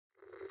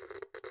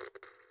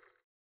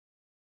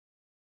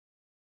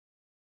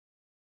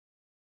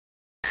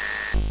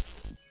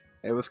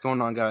Hey, what's going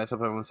on, guys?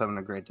 Hope everyone's having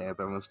a great day. Hope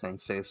everyone's staying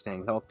safe,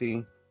 staying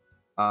healthy.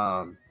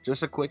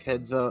 Just a quick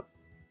heads up.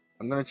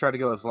 I'm gonna try to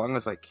go as long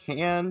as I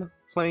can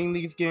playing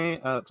this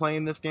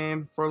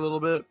game for a little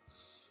bit.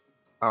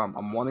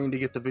 I'm wanting to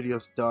get the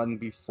videos done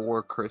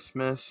before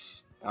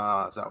Christmas,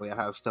 so that way I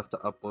have stuff to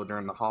upload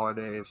during the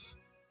holidays.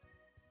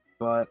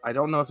 But I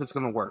don't know if it's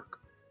gonna work.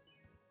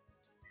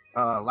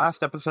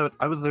 Last episode,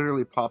 I was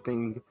literally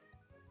popping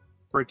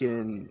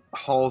freaking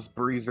Hall's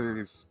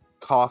Breezer's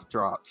cough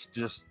drops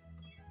just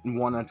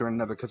one after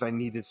another because I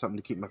needed something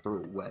to keep my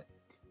throat wet.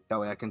 That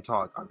way I can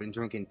talk. I've been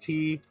drinking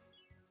tea.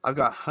 I've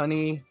got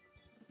honey,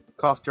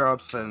 cough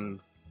drops, and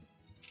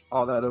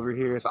all that over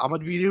here. So I'm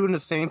going to be doing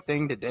the same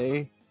thing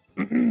today.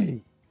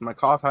 My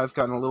cough has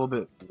gotten a little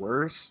bit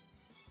worse,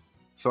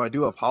 so I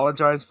do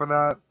apologize for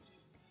that.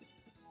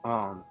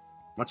 I'm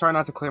going to try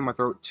not to clear my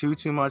throat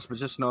too much, but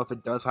just know if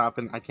it does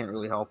happen, I can't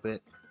really help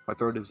it. My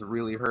throat is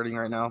really hurting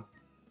right now.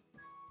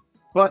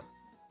 But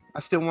I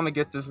still want to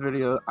get this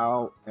video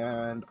out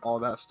and all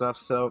that stuff,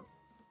 so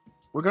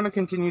we're going to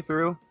continue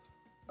through.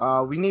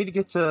 We need to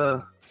get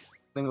to,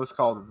 I think it was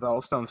called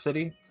Veilstone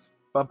City,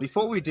 but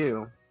before we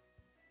do,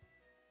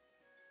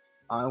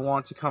 I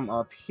want to come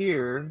up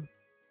here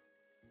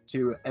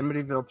to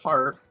Amityville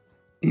Park.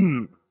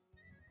 At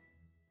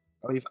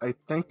least I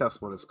think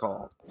that's what it's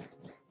called.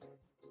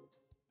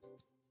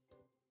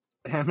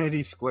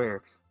 Amity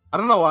Square. I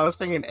don't know why I was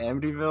thinking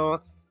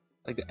Amityville,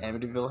 like the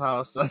Amityville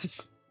house.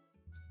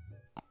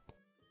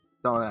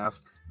 Don't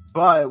ask.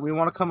 But we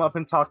want to come up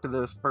and talk to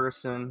this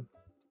person.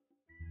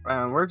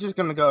 And we're just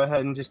going to go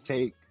ahead and just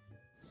take...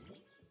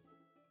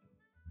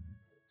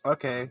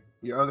 Okay,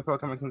 your other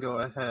Pokemon can go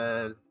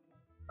ahead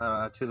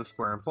to the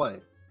square and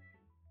play.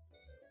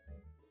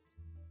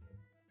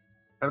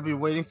 I'll be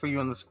waiting for you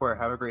in the square.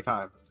 Have a great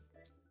time.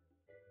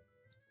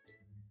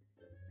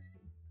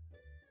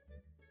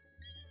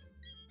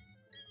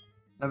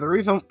 Now the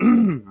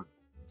reason...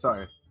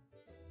 Sorry.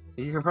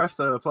 You can press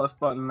the plus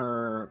button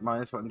or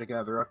minus button to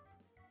gather up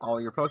all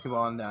your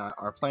Pokemon that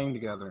are playing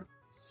together.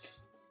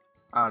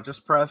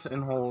 Just press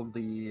and hold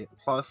the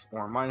plus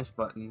or minus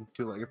button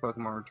to let your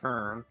Pokemon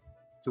return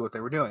to what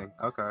they were doing.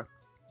 Okay.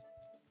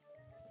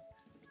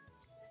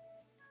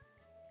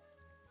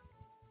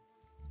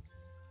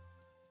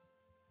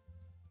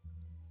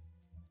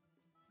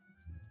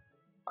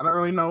 I don't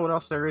really know what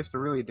else there is to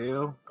really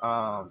do.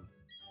 I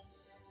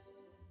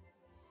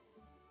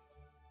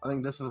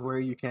think this is where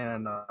you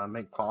can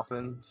make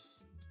coffins.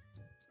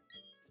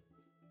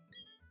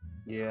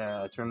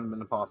 Yeah, turn them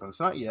into coffins.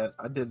 Not yet.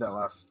 I did that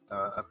last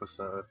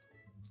episode.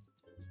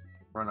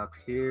 Run up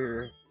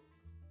here.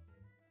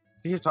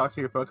 You should talk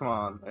to your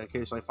Pokemon and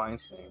occasionally find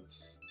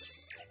things.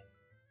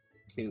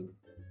 Cute.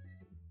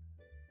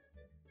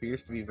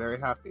 Appears to be very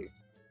happy.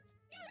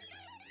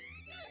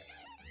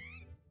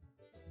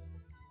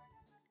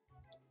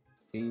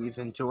 He's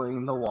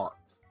enjoying the walk.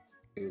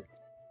 Cute.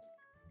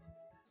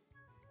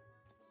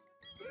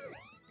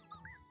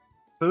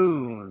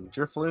 Boom!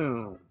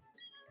 Drifloon.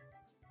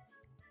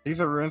 These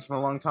are ruins from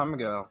a long time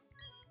ago.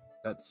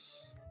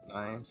 That's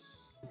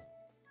nice.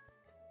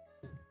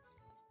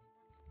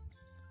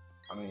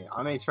 I mean,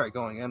 I may try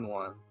going in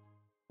one.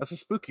 That's a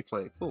spooky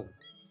plate. Cool.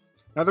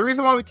 Now, the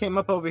reason why we came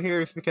up over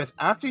here is because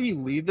after you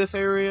leave this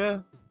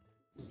area...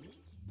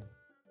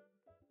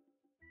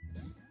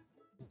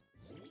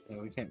 Yeah,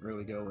 we can't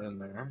really go in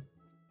there.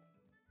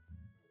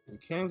 We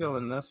can go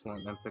in this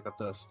one and pick up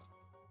this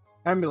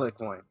amulet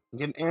coin.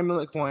 Get an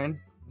amulet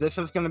coin. This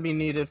is going to be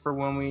needed for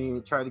when we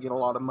try to get a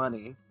lot of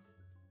money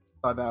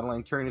by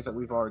battling trainers that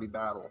we've already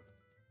battled.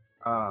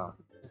 Are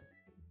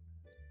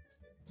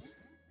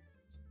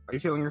you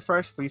feeling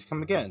refreshed? Please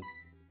come again.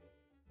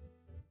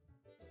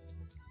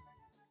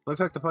 Looks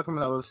like the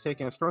Pokemon that was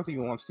taking a stroke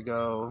you wants to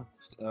go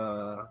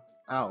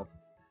out.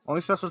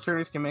 Only special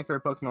trainers can make their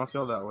Pokemon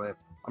feel that way.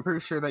 I'm pretty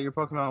sure that your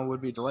Pokemon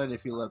would be delighted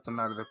if you let them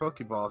out of their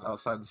Pokeballs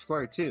outside the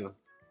square too.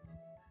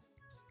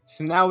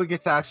 So now we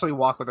get to actually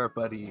walk with our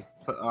buddy,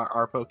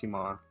 our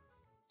Pokemon.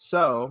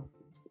 So,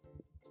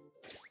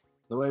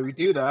 the way we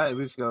do that is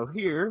we just go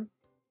here.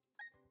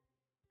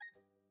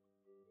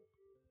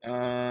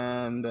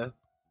 And...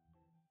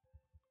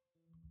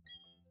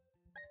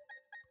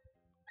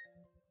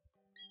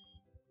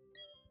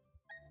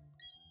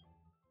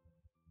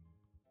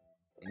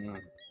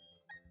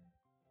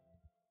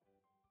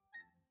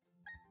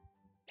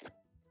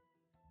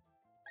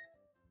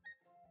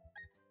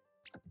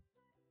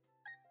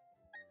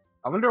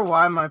 I wonder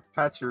why my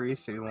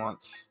Pachirisu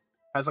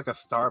has like a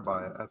star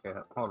by it. Okay,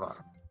 hold on.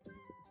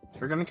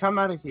 We're gonna come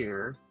out of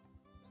here.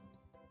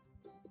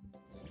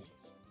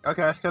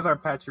 Okay, that's because our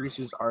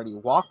Pachirisu's already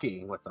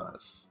walking with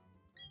us.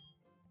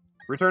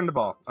 Return the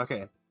ball.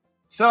 Okay.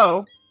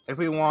 So, if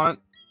we want,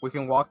 we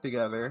can walk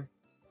together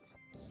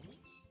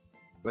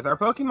with our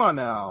Pokemon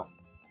now.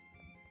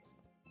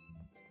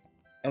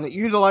 And it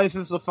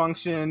utilizes the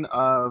function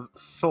of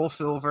Soul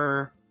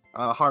Silver,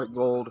 Heart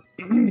Gold,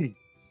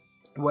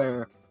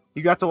 where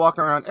you got to walk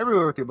around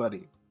everywhere with your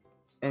buddy.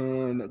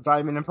 In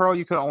Diamond and Pearl,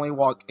 you could only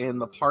walk in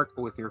the park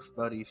with your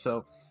buddy.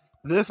 So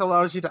this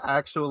allows you to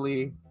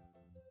actually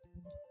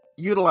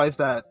utilize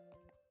that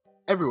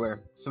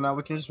everywhere. So now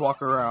we can just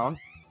walk around,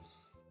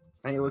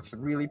 and he looks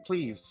really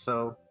pleased.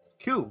 So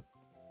cool.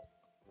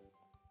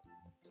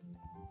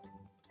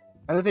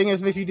 And the thing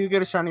is, if you do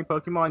get a shiny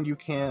Pokemon, you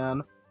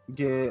can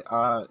get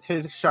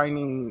his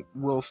shiny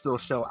will still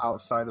show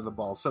outside of the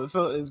ball. So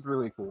it's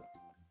really cool.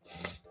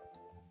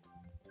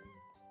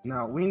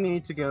 Now we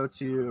need to go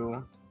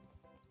to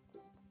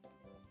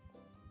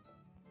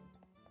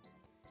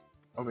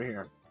over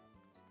here.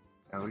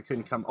 And we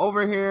couldn't come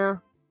over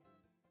here.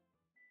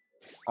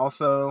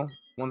 Also,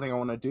 one thing I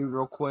want to do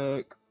real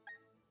quick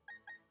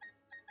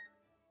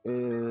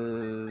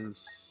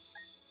is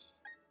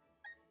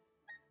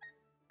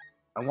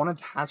I wanted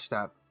to hatch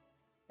that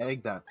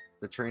egg that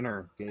the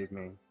trainer gave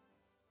me.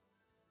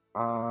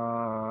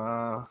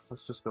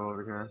 Let's just go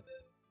over here.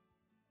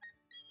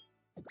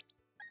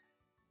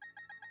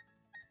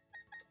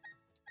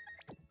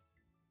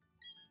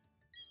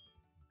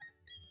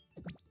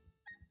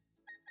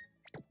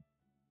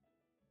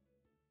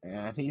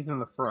 And he's in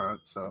the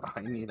front, so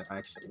I need to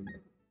actually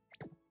move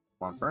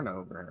Monferno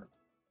over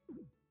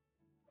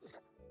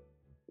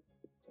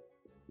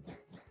here.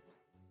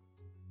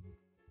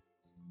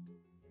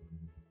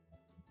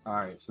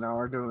 Alright, so now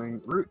we're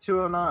doing Route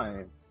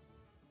 209.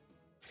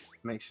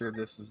 Make sure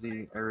this is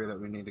the area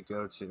that we need to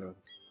go to.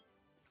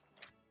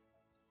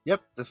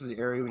 Yep, this is the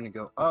area we need to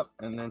go up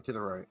and then to the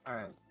right.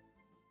 Alright.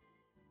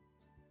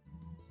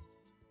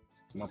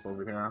 Come up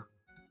over here.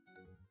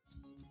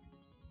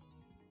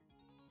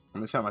 Let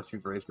me see how much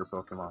you've raised your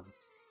Pokemon.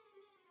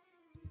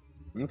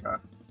 Okay.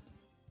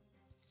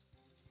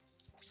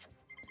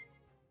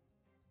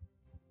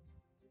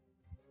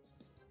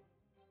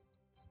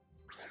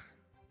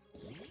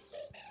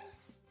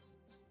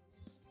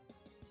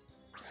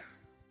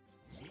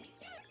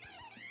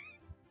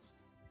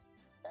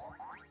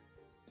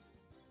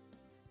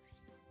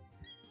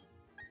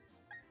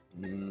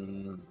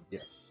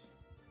 Yes.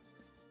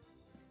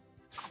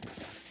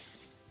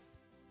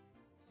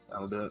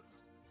 That'll do it.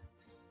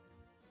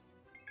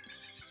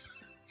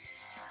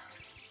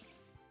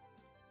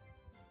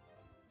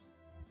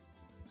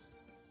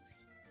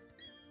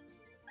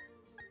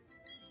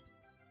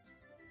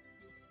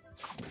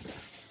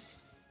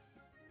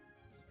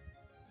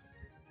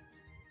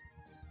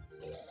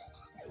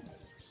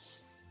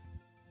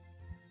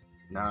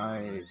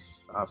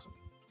 Nice. Awesome.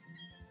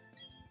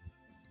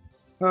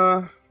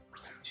 Not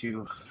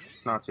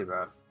too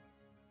bad.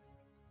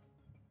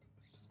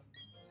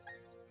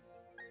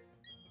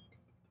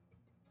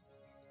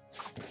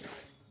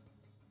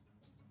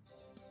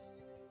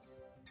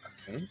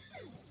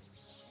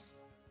 Nice.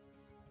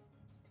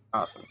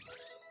 Awesome.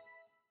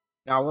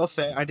 Now I will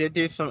say I did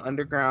do some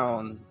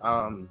underground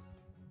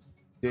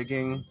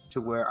digging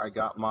to where I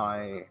got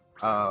my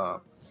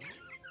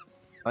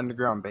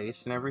underground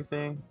base and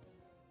everything.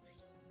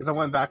 Because I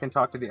went back and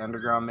talked to the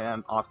underground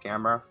man off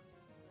camera,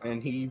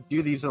 and he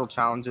do these little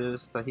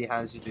challenges that he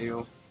has you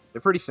do.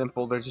 They're pretty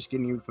simple. They're just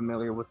getting you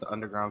familiar with the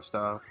underground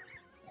stuff.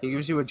 He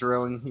gives you a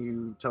drill and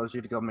he tells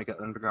you to go make an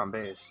underground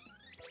base.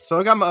 So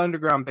I got my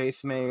underground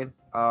base made.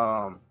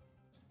 I've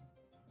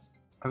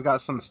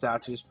got some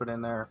statues put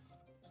in there.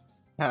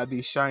 Had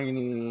the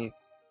shiny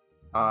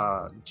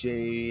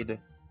Jade,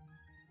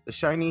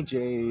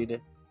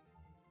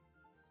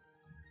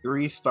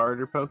 3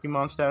 starter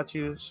Pokemon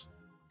statues,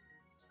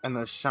 and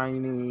the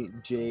shiny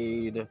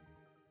Jade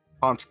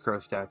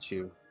Ponchcrow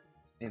statue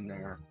in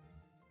there.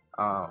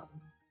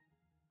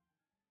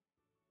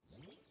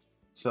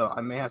 So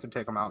I may have to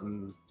take them out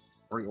and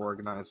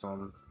reorganize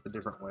them the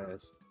different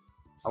ways.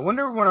 I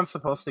wonder when I'm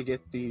supposed to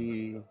get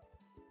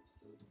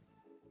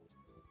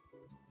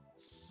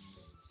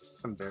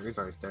some berries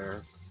right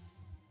there.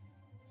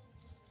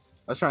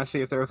 I was trying to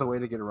see if there was a way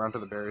to get around to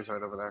the berries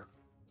right over there.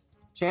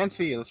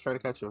 Chansey, let's try to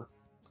catch you.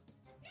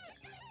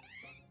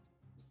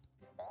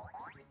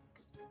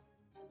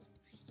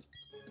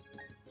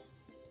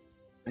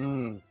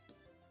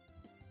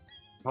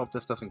 Hope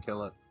this doesn't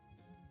kill it.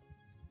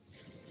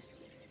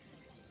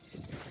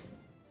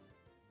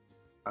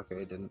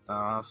 Okay, it didn't.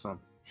 Awesome.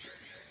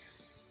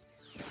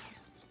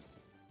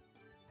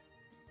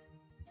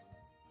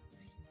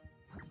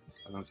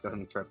 And let's go ahead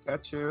and try to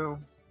catch you.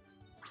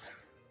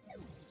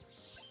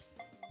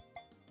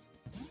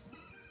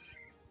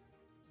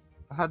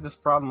 I had this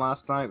problem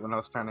last night when I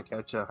was trying to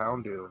catch a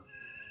Houndoom.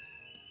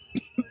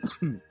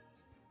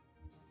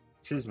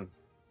 Excuse me.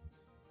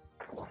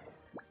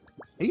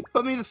 He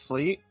put me to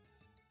sleep.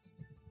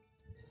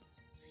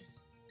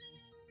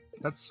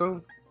 That's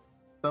so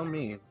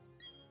mean.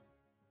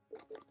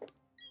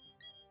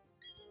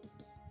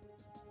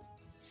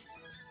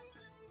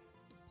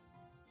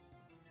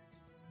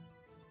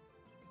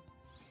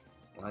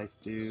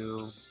 Life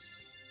do.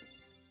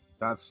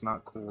 That's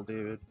not cool,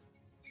 dude.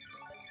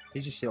 He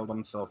just healed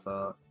himself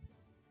up.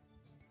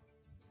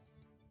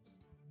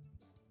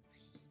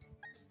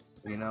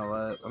 You know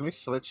what? Let me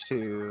switch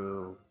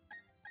to...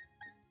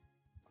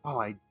 Oh,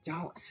 I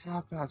don't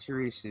have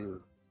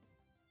Pachirisu.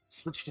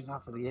 Switched it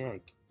off of the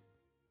egg.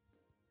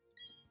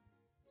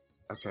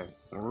 Okay,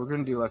 well, we're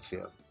gonna do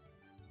Lexia.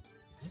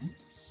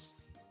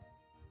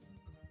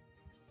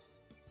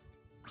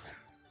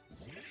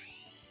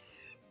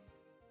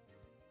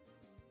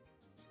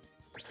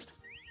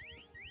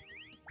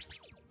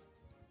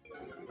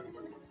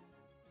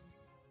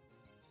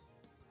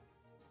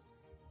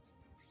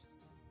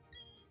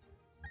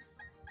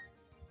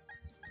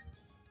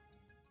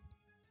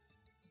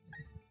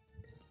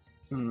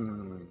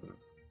 Hmm.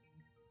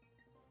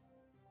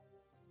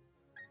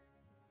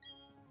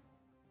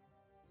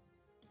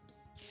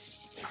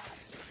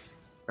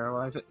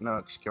 Paralyze it? No,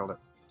 it just killed it.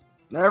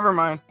 Never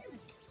mind.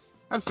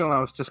 I had a feeling I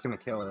was just gonna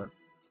kill it.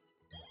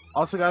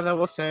 Also, guys, I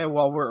will say,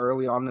 while we're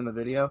early on in the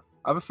video,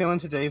 I have a feeling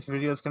today's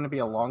video is going to be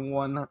a long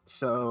one,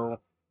 so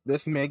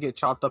this may get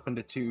chopped up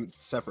into 2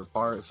 separate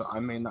parts, so I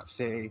may not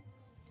say,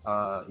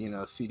 you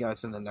know, see you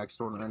guys in the next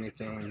one or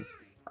anything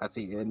at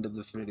the end of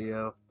this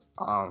video.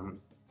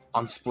 I'm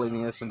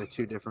splitting this into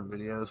 2 different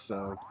videos,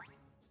 so,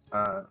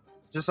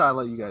 just so I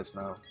let you guys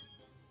know.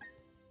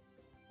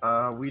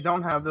 We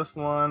don't have this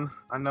one.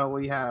 I know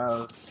we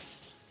have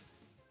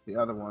the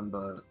other one,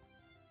 but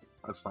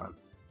that's fine.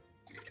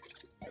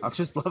 I'll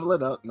just level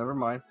it up, never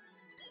mind.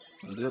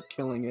 Ended up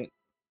killing it.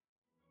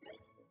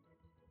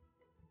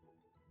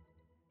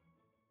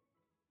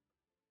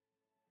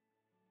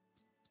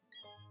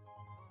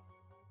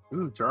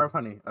 Ooh, jar of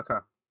honey, okay.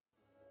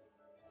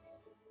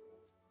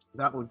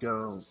 That would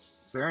go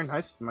very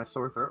nice in my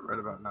sore throat right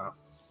about now.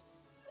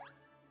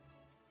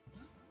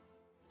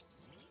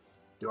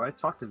 Do I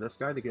talk to this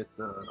guy to get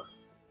the...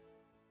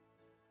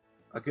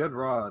 A good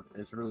rod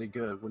is really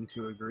good, wouldn't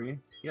you agree?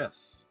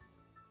 Yes.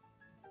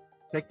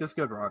 Take this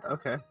good rod,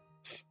 okay.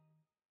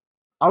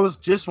 I was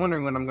just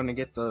wondering when I'm going to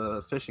get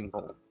the fishing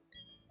pole.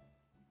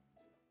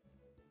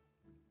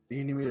 Do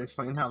you need me to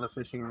explain how the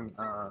fishing...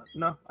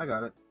 no, I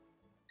got it.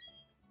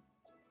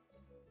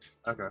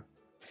 Okay.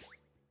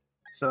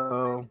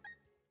 So...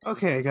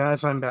 Okay,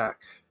 guys, I'm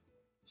back.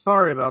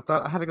 Sorry about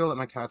that. I had to go let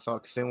my cats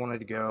out because they wanted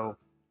to go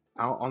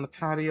out on the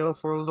patio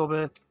for a little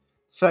bit.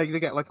 So they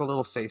get like a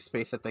little safe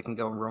space that they can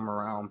go and roam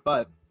around.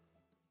 But,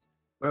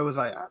 where was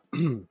I at?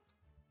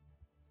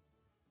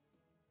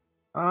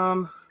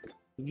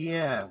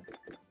 Yeah.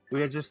 We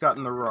had just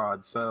gotten the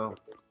rod, so...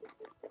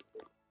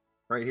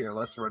 Right here,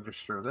 let's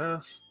register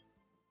this.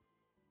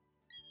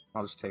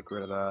 I'll just take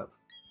rid of that.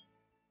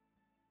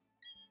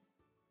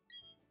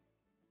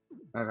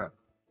 Okay.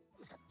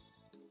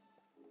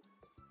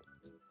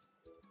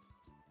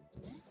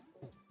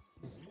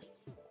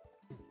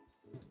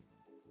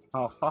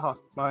 Oh, haha,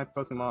 my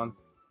Pokemon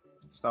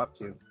stopped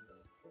you.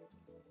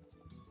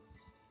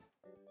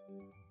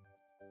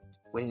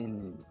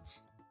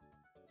 Wins.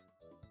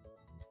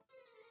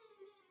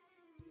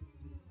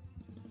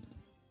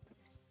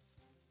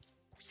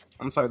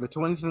 I'm sorry, the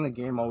twins in the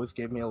game always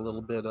gave me a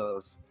little bit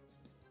of,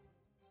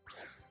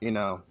 you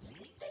know,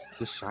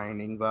 the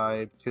Shining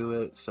vibe to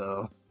it,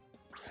 so...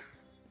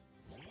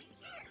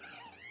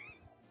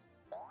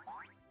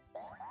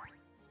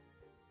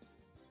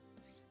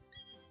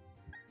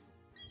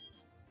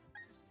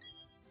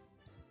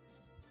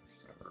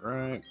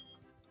 Alright.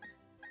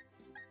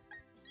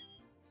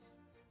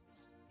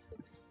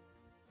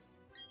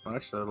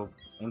 Actually, it'll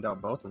end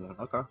out both of them.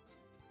 Okay.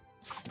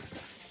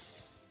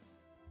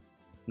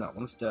 That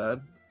one's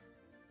dead.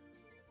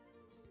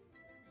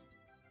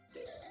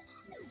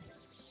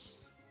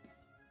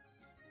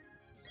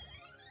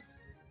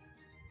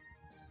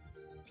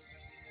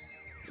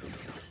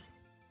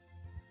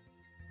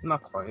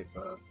 Not quite,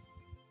 but...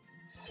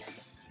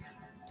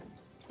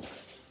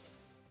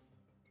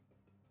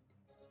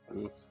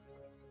 Oof.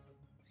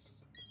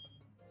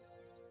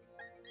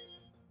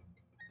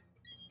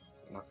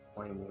 Not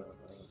playing with it.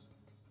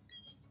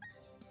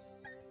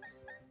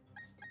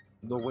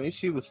 The way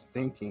she was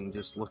thinking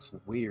just looks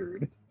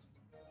weird.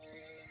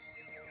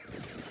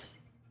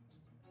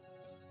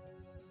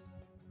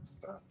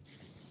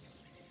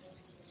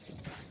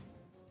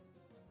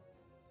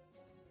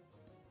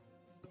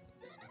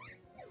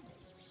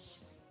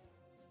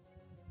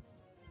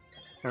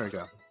 There we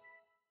go.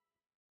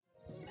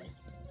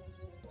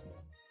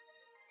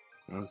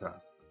 Okay.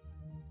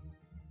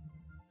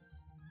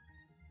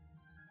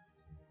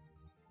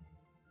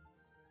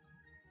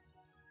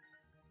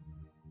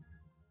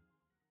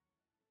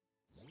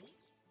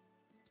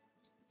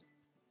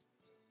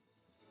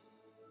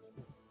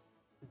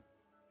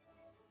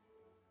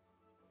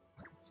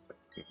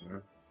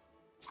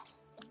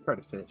 Try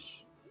to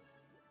fish.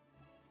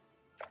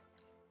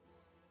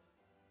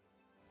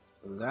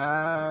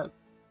 That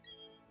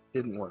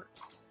didn't work.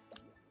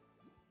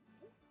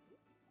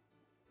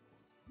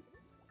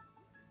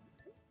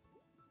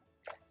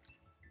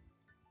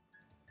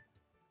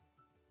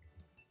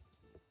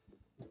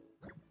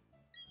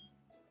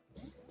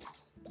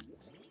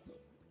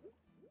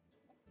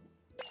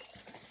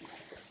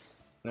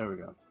 There we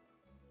go.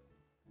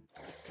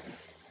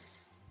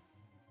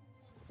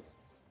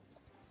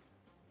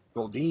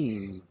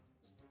 Goldeen.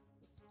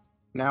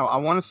 Now, I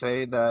want to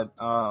say that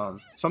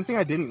something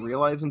I didn't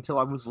realize until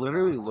I was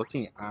literally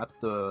looking at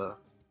the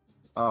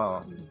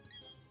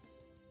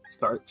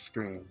start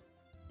screen.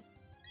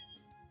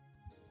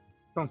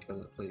 Don't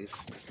kill it, please.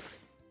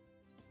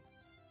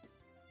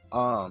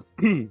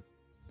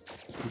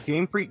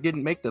 Game Freak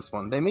didn't make this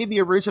one. They made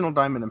the original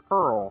Diamond and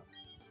Pearl,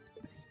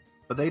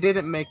 but they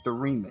didn't make the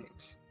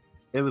remakes.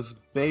 It was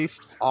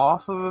based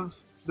off of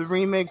the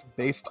remakes,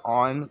 based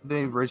on the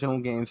original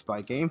games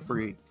by Game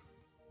Freak.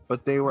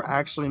 but they were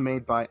actually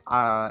made by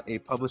a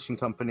publishing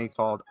company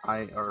called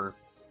or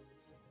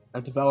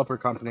a developer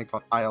company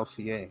called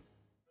ILCA.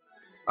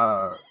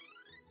 Uh,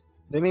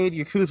 they made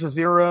Yakuza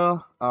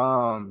 0,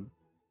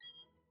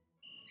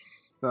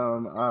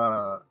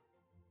 some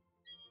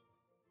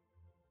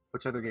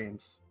which other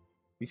games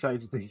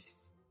besides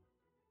these?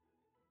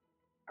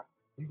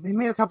 They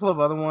made a couple of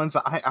other ones.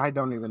 I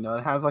don't even know.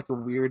 It has like a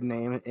weird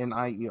name,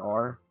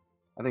 NIER.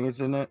 I think it's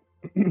in it.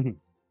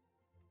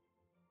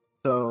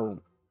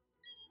 So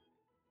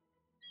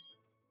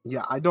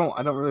yeah, I don't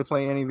really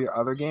play any of the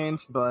other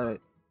games,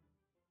 but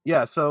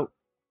yeah, so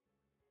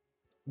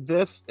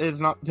this is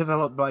not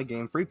developed by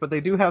Game Freak, but they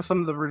do have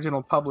some of the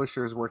original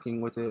publishers working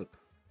with it.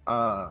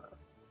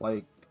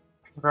 Like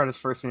I forgot his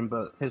first name,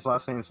 but his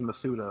last name is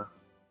Masuda.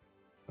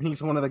 And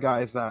he's one of the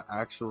guys that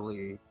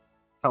actually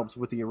helped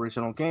with the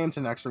original games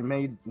and actually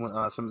made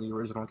some of the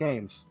original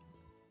games.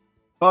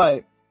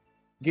 But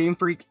Game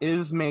Freak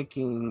is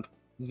making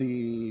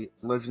the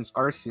Legends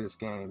Arceus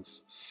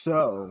games,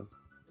 so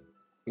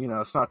you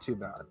know it's not too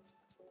bad.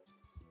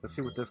 Let's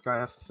see what this guy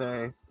has to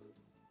say.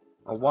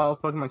 A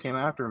wild Pokemon came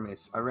after me.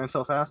 I ran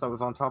so fast I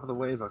was on top of the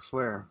waves, I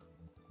swear.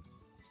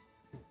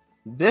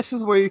 This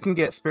is where you can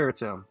get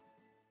Spiritomb.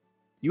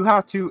 You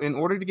have to, in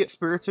order to get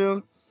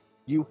Spiritomb,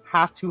 you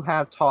have to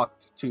have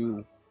talked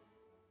to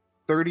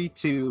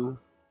 32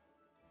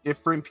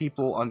 different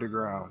people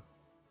underground.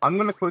 I'm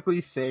going to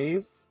quickly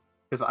save,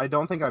 because I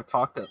don't think I've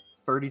talked to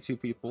 32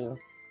 people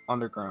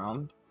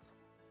underground.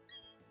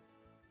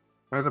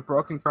 There's a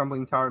broken,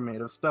 crumbling tower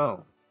made of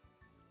stone.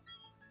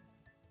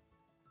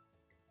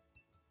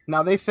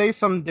 Now, they say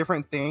some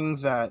different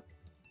things that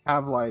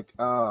have, like,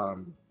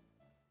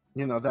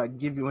 you know, that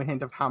give you a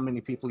hint of how many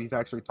people you've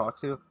actually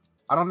talked to.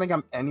 I don't think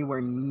I'm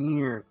anywhere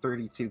near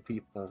 32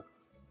 people.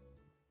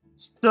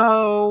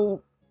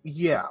 So,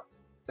 yeah.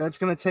 It's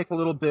going to take a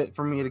little bit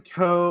for me to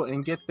go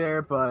and get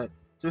there, but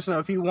just know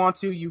if you want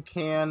to, you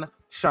can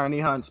shiny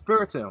hunt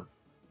Spiritomb.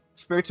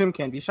 Spiritomb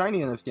can be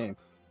shiny in this game.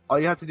 All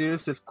you have to do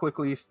is just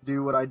quickly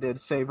do what I did,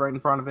 save right in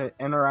front of it,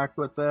 interact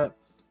with it,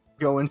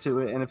 go into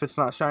it, and if it's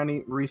not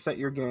shiny, reset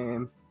your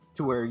game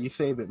to where you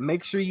save it.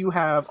 Make sure you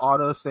have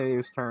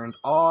autosaves turned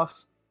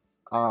off.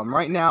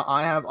 Right now,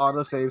 I have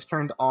autosaves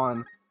turned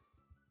on.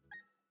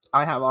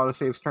 I have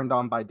autosaves turned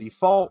on by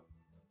default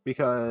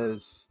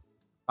because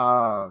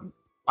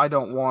I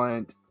don't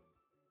want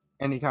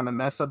any kind of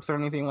mess ups or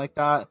anything like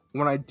that.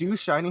 When I do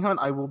shiny hunt,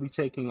 I will be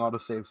taking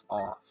autosaves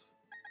off.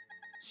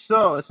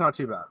 So, it's not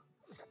too bad.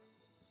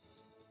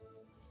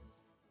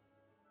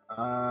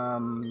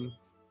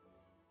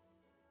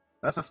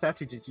 That's a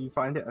statue. Did you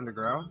find it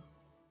underground?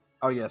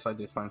 Oh yes, I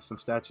did find some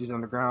statues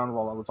underground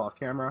while I was off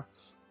camera.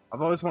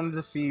 I've always wanted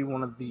to see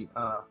one of these.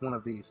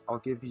 I'll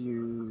give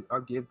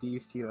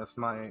these to you as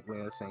my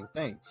way of saying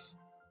thanks.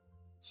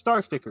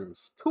 Star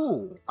stickers.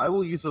 Cool. I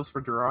will use those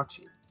for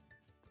Jirachi.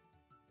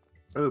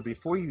 Oh,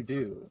 before you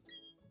do,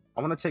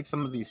 I want to take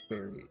some of these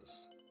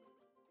berries.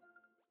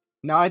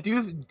 Now, I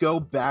do go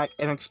back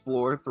and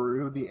explore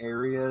through the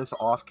areas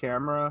off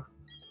camera.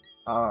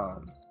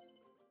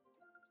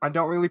 I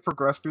don't really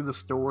progress through the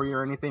story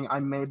or anything.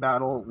 I may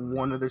battle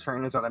one of the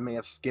trainers that I may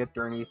have skipped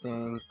or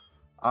anything.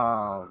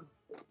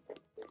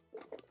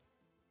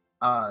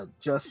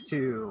 Just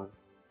to,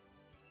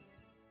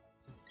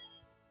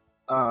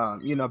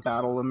 you know,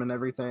 battle them and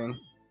everything.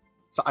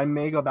 So I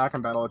may go back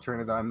and battle a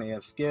trainer that I may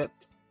have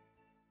skipped.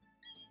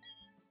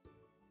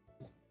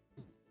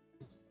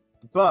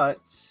 But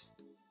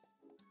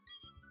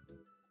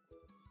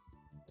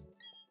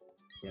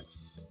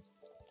yes.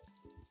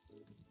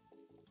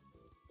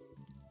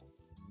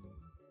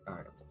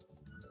 Alright.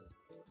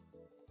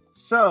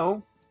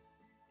 So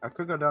I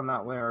could go down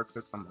that way or I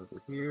could come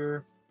over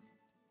here.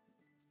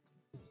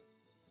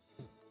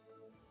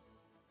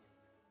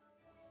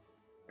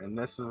 And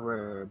this is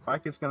where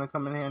bike is gonna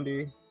come in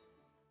handy.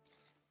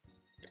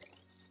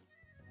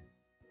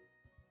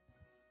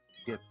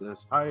 Get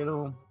this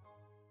idol.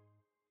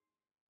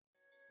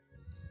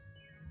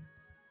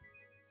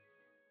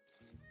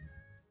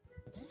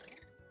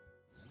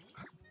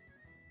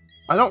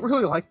 I don't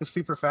really like the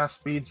super fast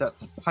speeds that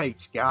the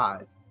bikes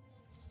got.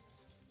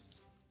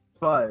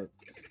 But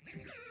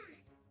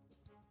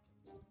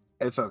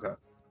it's okay.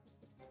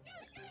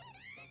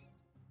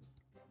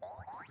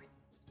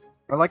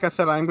 But like I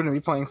said, I'm going to be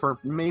playing for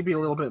maybe a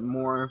little bit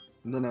more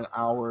than an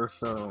hour,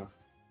 so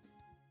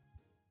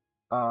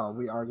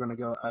we are going to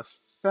go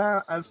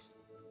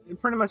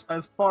pretty much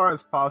as far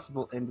as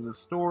possible into the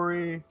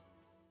story.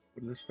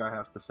 What does this guy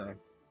have to say?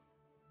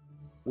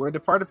 Where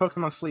departed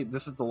Pokemon sleep,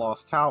 this is the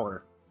Lost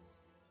Tower.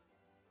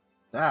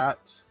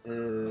 That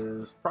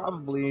is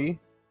probably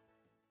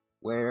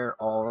where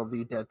all of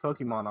the dead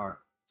Pokemon are.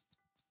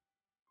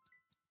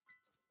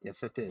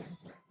 Yes, it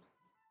is.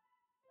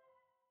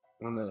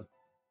 I'm gonna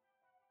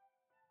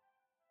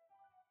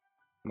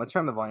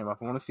turn the volume up.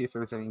 I want to see if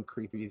there's any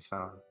creepy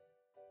sound.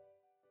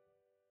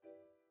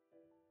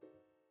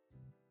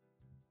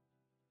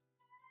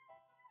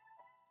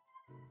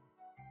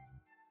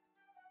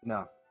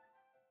 No.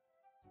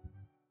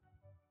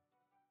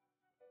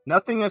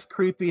 Nothing as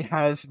creepy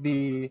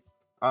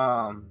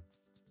um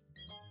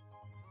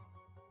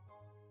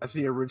as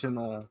the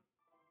original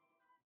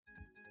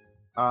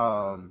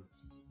um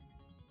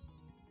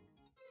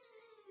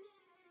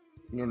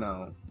you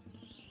know,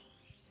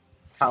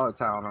 Pallet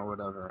Town or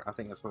whatever. I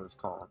think that's what it's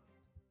called.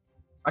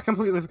 I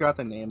completely forgot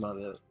the name of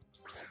it.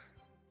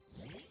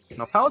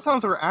 No, Pallet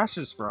Town's where Ash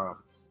is from.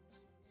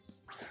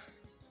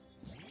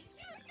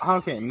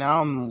 Okay,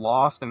 now I'm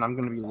lost and I'm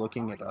gonna be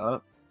looking it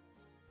up.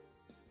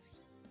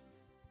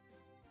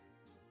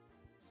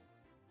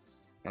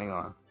 Hang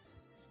on.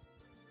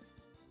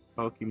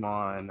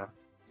 Pokemon.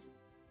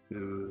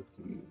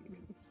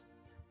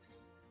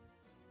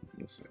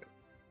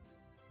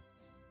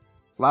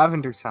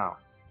 Lavender Town.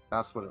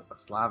 That's what it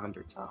was.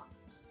 Lavender Town.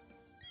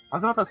 I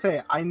was about to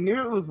say, I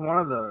knew it was one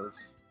of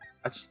those.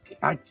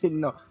 I didn't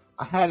know.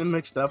 I had it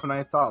mixed up and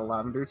I thought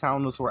Lavender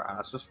Town was where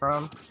Ash was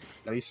from.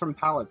 No, he's from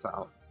Pallet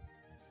Town.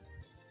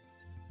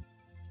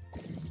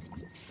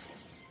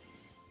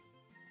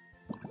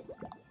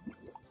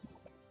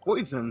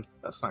 Poison?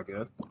 That's not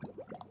good.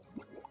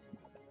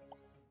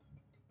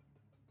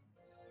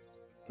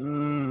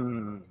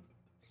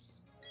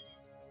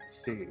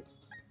 Let's see.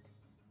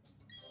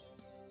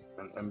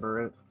 And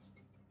Ember it.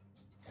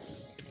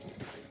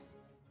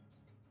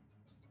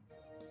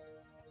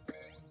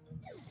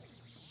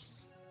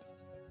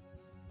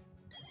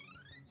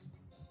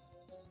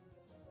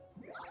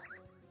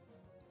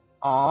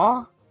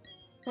 Aw,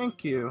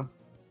 thank you.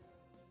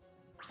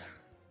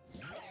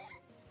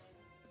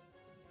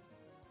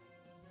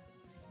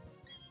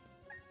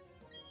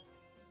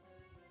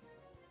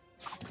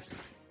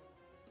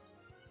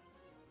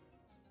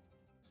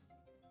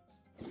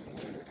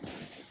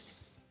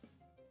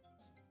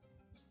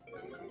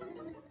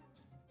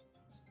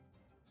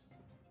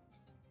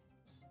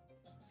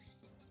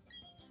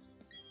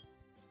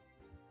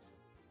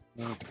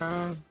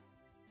 Okay.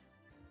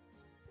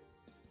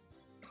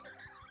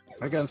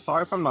 Again,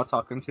 sorry if I'm not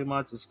talking too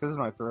much. It's because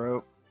my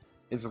throat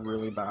is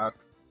really bad.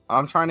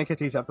 I'm trying to get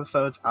these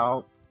episodes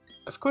out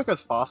as quick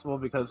as possible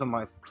because of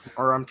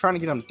I'm trying to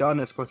get them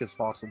done as quick as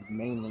possible,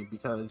 mainly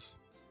because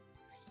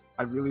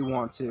I really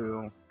want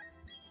to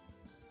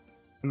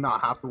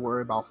not have to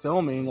worry about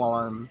filming while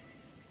I'm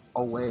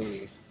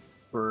away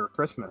for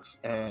Christmas.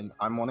 And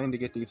I'm wanting to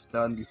get these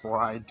done before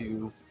I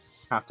do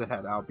have to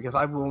head out, because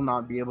I will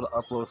not be able to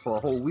upload for a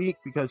whole week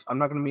because I'm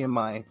not going to be in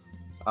my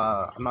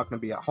I'm not going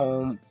to be at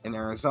home in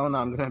Arizona.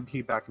 I'm going to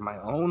be back in my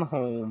own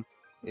home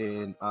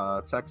in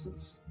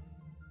Texas.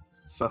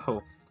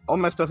 So all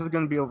my stuff is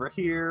going to be over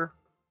here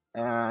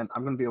and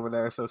I'm going to be over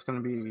there, so it's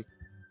going to be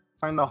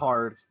kind of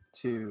hard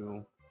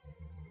to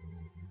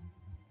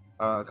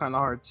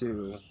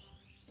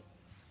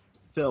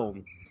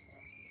film.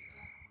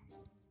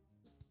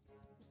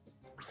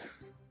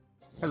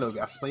 Hello,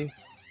 Ghastly.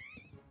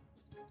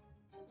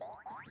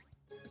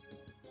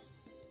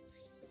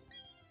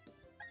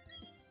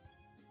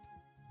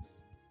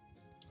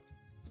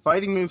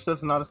 Fighting moves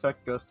does not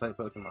affect ghost type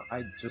Pokemon.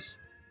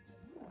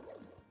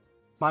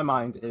 My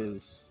mind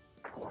is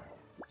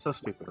so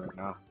stupid right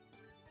now.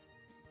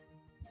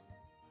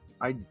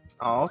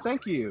 Oh,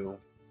 thank you.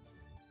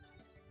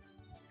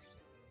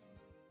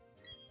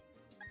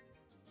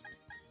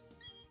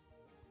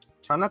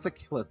 Try not to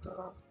kill it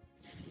though.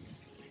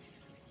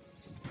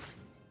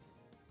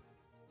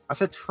 I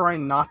said try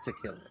not to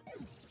kill it.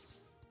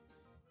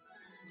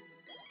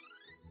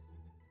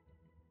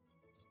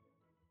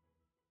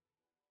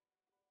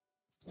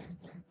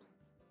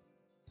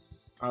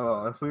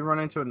 Oh, if we run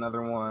into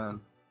another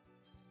one...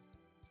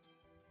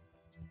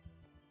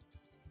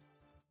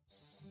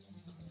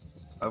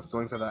 I was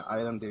going for that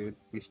item, dude.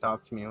 He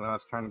stopped me when I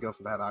was trying to go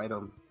for that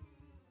item.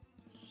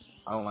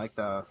 I don't like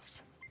that.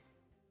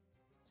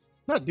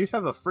 That dude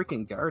have a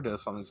freaking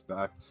Gyarados on his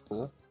back. It's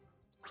cool.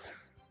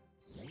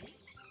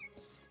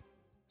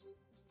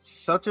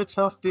 Such a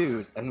tough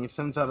dude, and he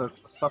sends out a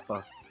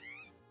Fluffa.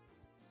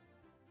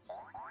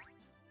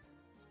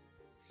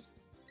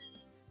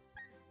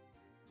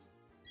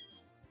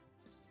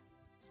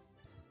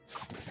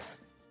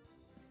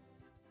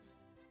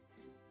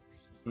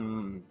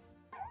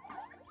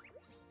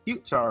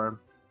 Cute charm.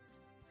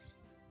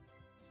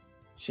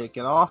 Shake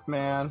it off,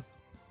 man.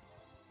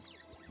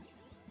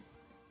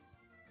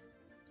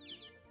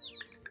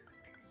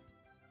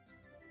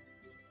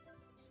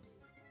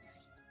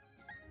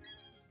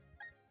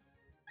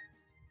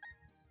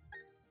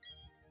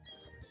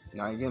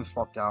 Now you're getting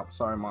swapped out.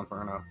 Sorry,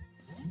 Monferno.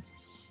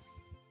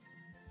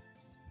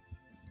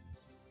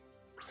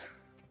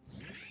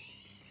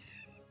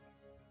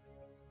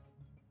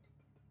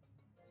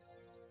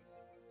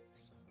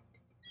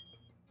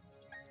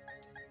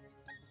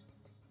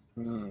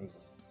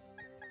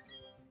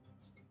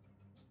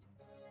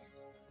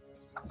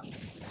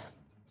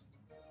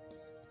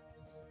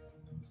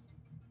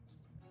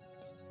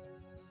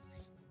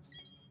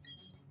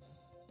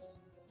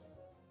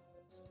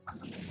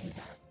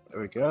 There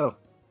we go.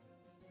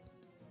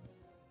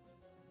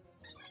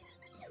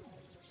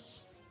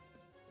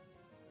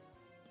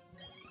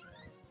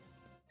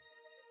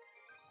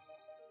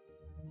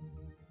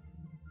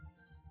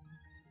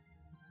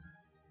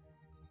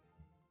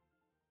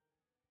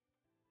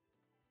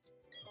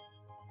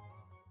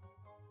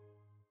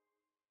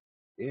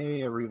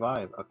 Yeah,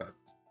 revive. Okay.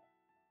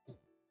 I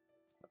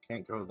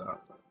can't go that way.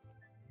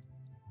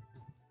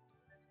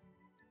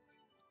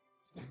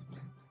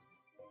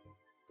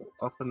 Go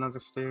up another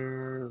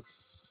stairs.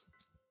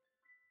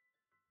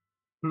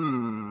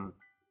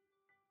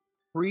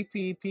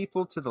 Creepy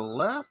people to the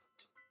left?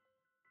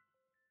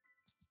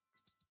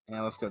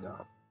 Yeah, let's go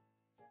down.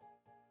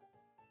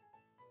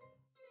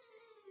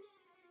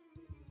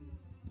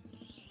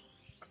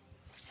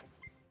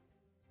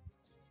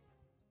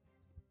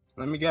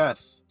 Let me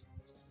guess.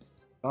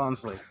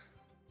 Honestly.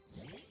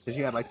 Because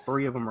you had like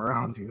 3 of them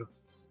around you.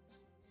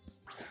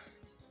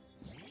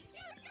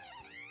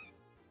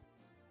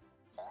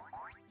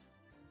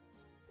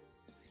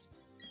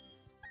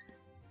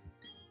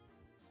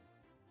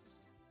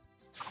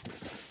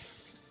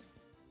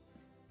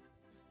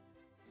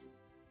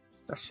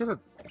 I should have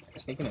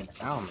taken it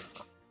down.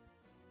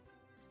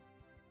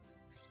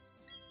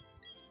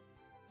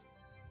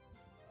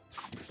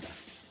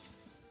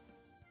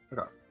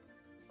 Okay.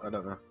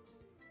 Whatever.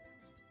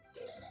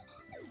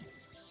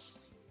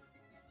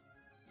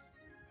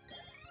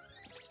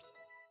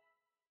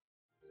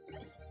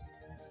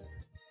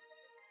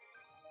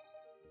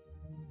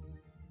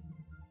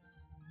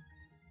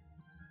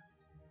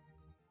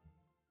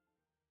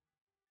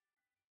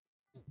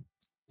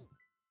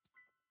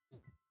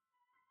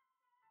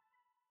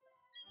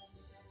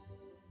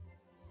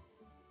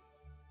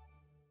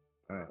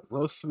 Alright,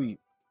 low sweep.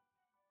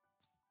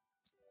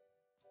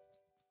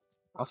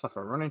 Also, if I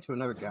run into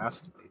another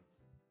gas leak,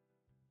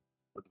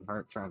 wouldn't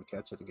hurt trying to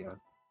catch it again.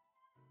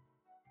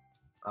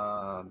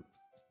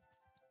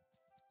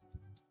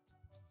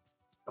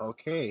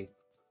 Okay.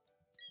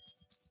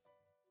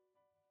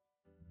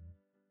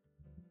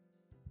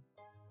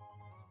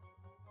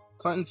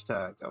 Cleanse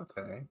tag,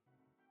 okay.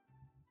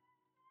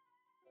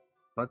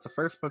 Let the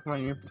first Pokemon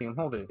in your team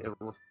hold it.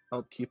 It will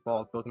help keep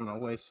all Pokemon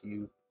away so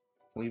you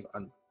leave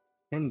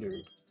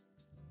unhindered.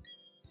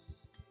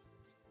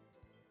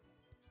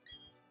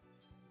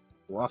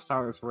 The Lost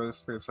Towers where the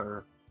spirits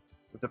are.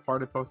 The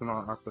departed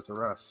Pokemon are put to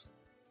rest.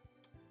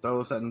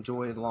 Those that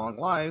enjoyed long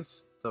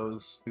lives,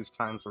 those whose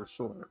times were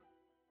short.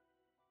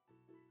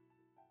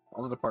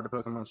 All the departed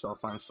Pokemon shall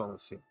find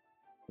solace here.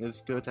 It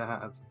is good to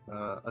have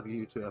of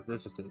you to have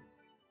visited.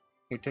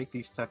 Here, take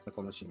these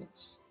technical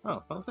machines.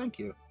 Oh, well, thank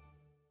you.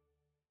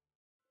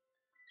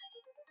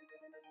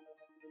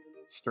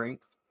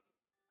 Strength.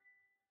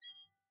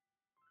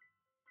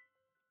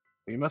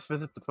 You must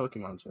visit the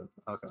Pokemon gym.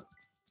 Okay.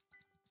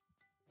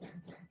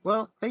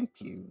 Well, thank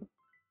you.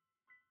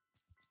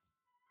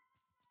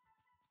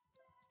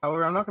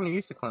 However, I'm not going to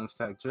use the cleanse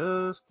tag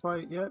just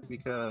quite yet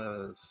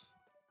because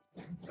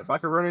if I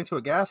could run into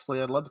a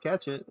Ghastly, I'd love to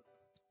catch it.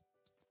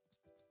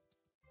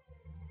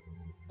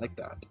 Like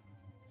that.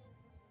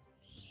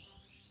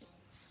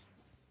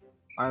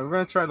 Alright, we're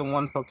going to try the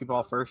one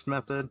Pokeball first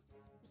method.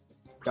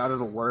 Doubt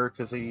it'll work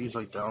because they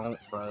usually don't,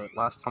 but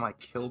last time I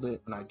killed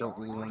it and I don't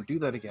really want to do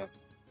that again.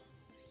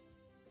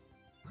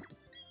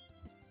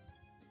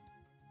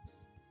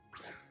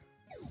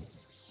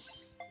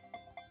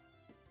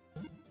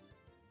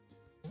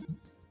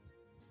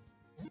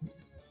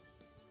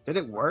 Did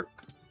it work?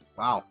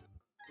 Wow.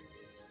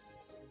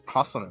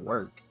 Awesome, it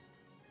worked.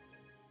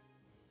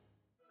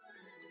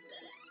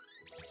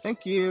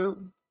 Thank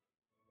you.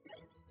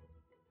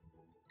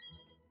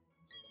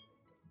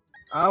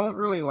 I won't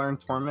really learn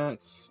Torment,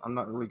 'cause I'm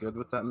not really good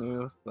with that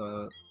move,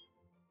 but...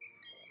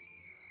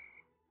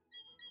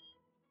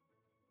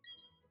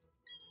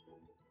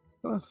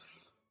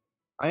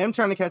 I am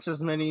trying to catch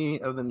as many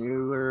of the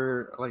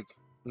newer, like,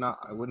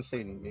 I wouldn't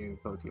say new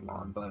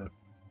Pokemon, but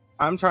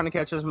I'm trying to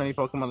catch as many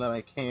Pokemon that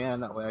I can,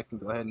 that way I can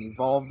go ahead and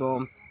evolve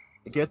them,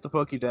 get the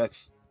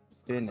Pokédex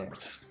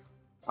finished.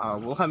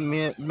 We'll have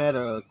met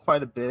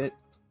quite a bit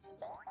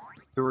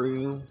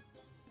through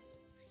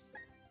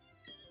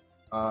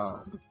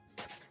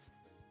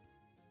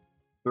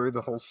through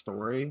the whole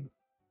story.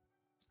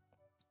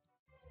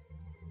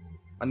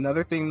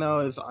 Another thing though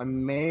is I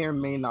may or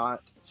may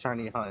not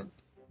shiny hunt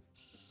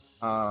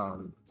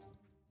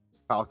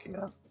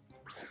Palkia.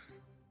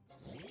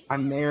 I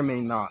may or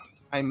may not.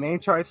 I may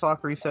try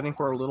soft resetting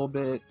for a little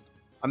bit.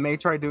 I may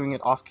try doing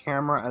it off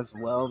camera as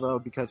well though,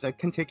 because that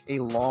can take a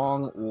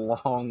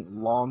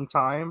long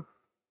time.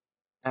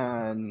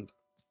 And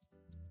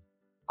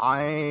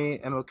I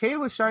am okay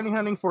with shiny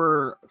hunting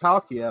for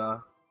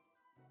Palkia,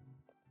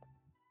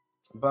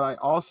 but I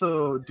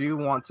also do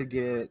want to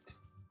get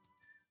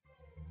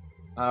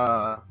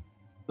the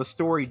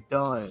story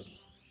done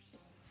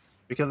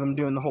because I'm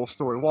doing the whole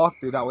story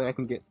walkthrough. That way I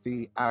can get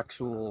the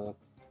actual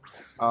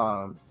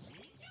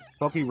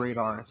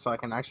Pokeradar so I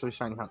can actually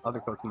shiny hunt other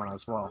Pokemon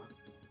as well.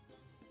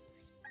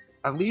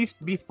 At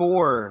least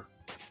before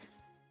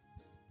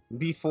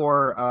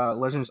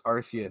Legends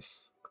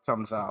Arceus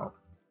comes out.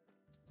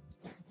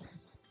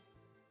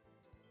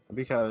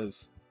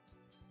 Because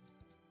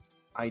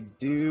I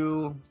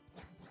do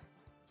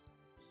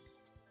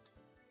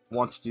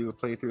want to do a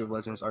playthrough of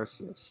Legends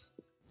Arceus.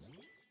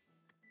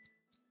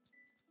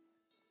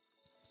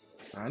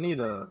 I need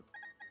a...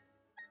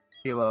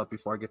 heal up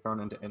before I get thrown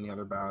into any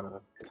other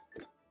battle.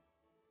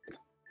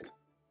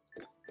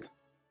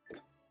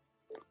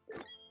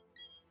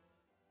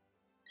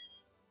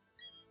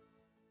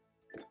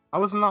 I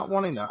was not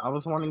wanting that. I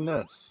was wanting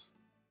this.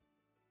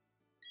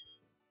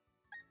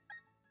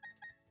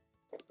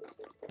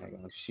 Hang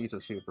on, she's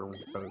a super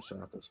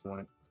potion at this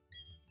point.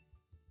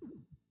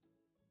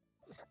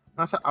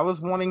 I was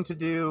wanting to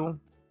do...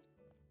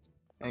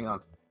 Hang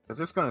on,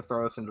 because it's going to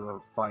throw us into a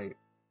fight.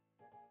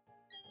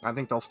 I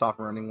think they'll stop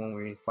running when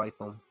we fight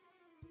them.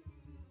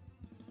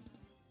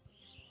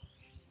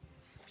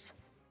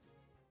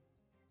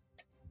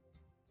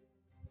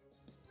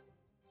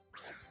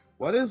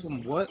 What is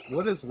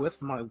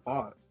with my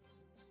bot?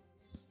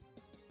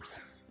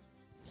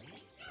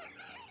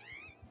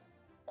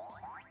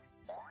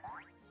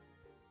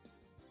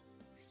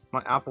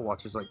 My Apple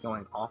Watch is like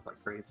going off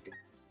like crazy.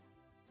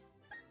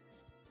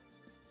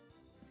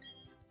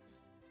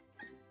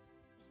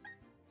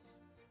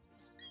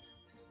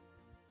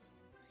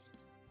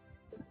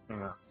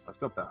 Yeah, let's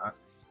go back.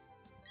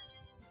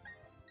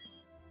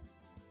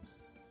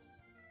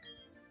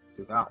 Let's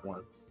do that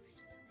one.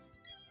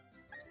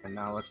 And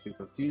now let's do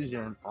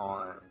confusion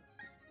on...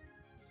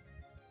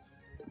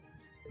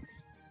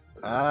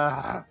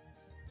 Ah!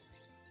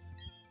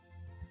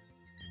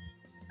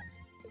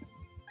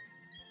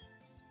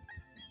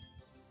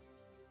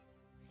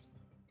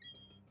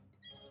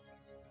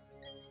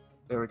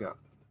 There we go.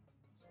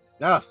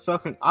 Yeah,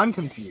 I'm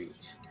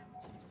confused.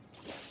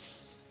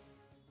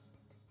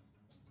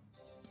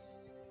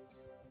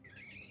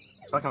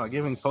 Talking about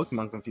giving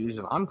Pokemon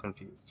confusion, I'm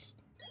confused.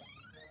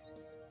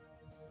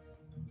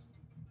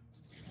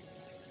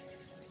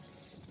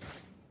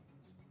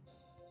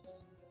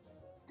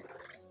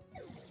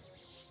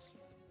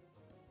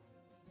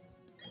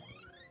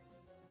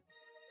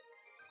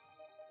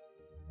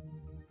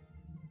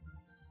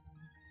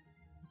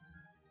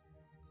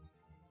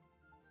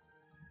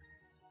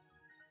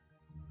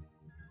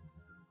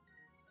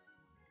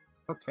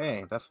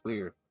 Okay, that's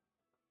weird.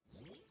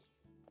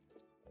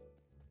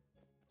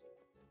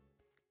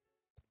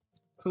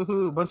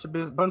 Hoo-hoo,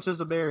 bunches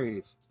of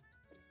berries.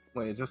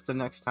 Wait, is this the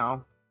next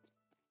town?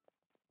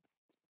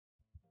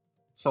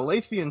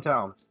 Salacian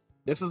Town.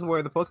 This is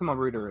where the Pokemon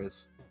breeder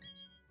is.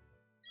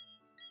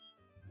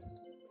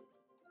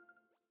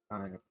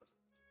 Alright.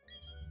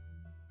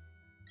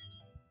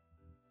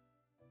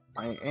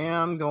 I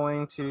am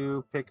going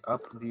to pick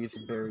up these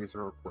berries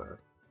real quick.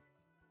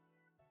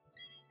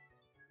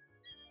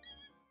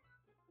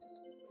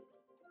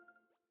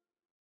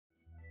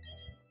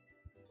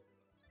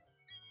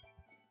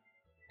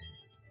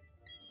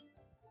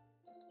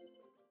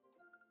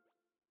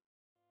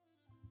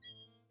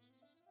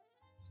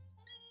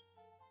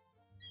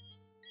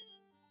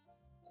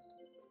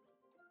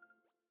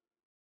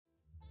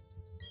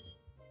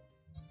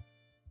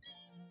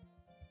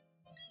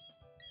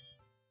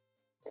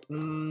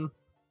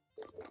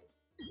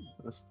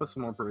 Let's put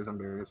some more poison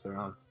berries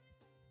down.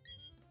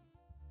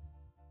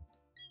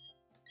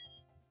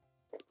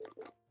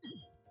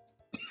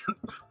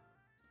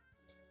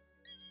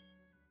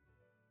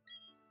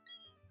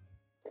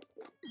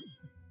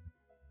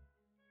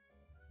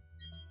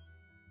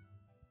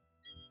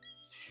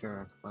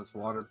 Sure, let's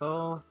water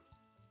both.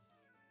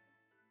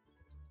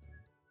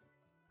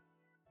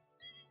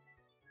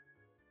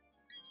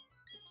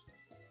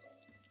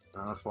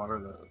 Now let's water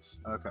those.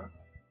 Okay.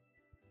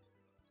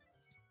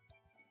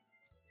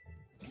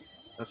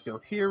 Let's go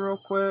here real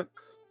quick.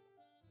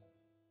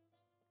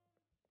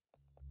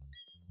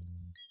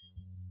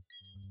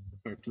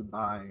 Here to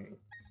buy.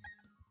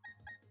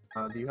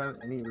 Do you have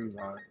any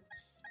revives?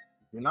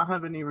 You do not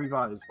have any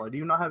revives. Why do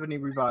you not have any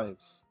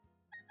revives?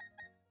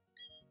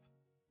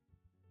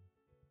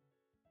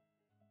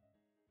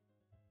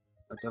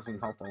 That doesn't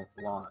help a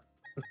lot.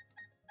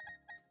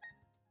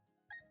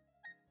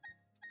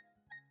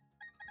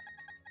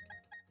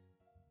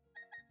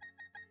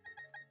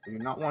 I do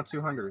not want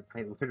 200.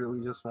 I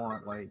literally just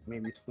want, like,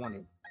 maybe 20.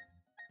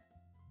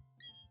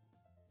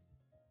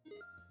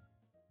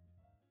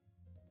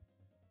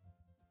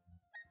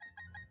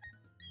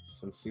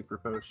 Some super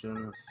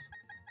potions.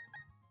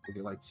 We'll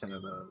get, like, 10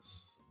 of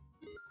those.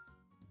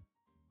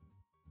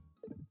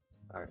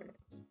 Alright.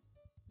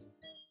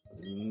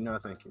 No,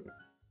 thank you.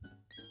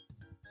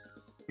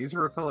 These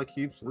repella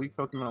keeps weak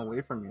Pokemon away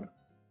from you.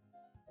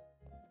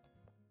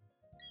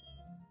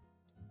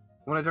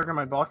 When I trigger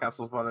my ball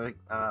capsules, but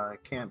I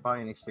can't buy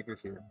any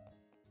stickers here.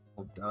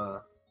 Well, duh.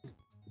 You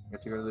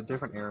have to go to the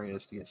different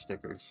areas to get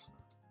stickers.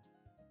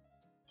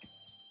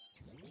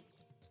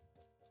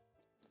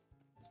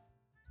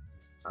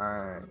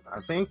 Alright,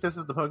 I think this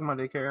is the Pokemon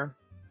daycare.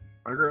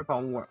 When I grow up, I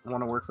want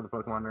to work for the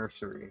Pokemon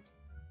nursery.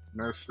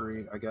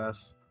 Nursery, I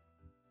guess.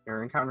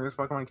 Your encounters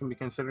Pokemon can be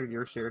considered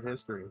your shared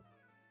history.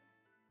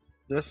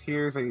 This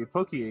here is a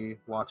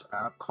Watch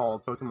app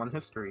called Pokemon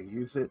History.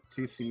 Use it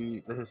to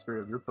see the history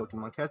of your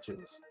Pokemon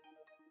catches.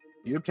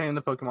 You obtain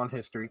the Pokemon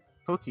History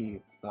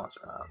Watch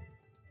app.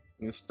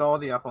 You install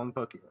the app on the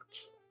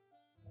Watch.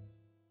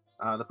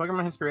 The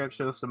Pokemon History app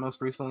shows the most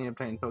recently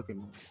obtained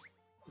Pokemon.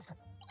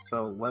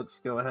 So let's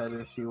go ahead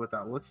and see what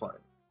that looks like.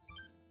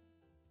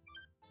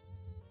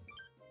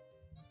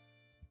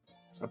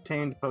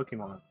 Obtained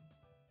Pokemon.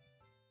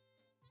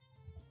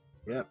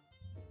 Yep.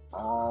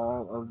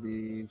 All of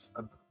these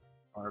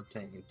are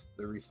obtained.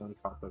 The recently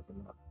caught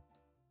Pokemon.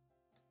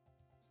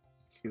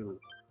 Cool.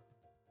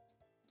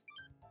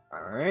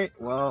 Alright,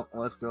 well,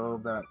 let's go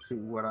back to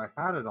what I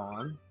had it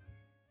on.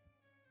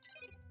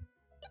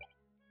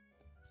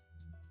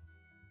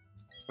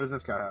 What does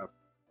this guy have?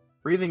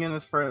 Breathing in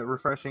this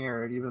refreshing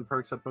air, it even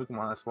perks up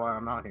Pokemon. That's why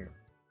I'm out here.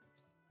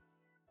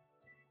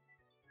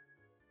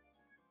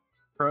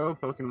 Pro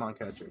Pokemon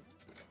Catcher.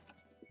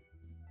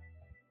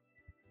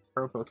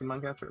 Pro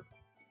Pokemon Catcher.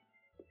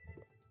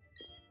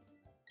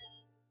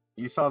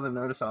 You saw the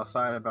notice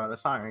outside about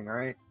us hiring,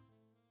 right?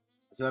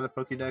 Is that a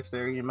Pokédex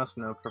there? You must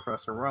know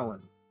Professor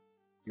Rowan.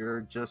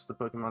 You're just the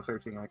Pokemon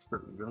searching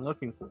expert we've been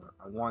looking for.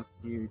 I want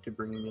you to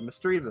bring me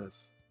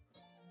Misdreavus.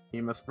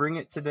 You must bring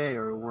it today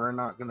or we're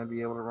not going to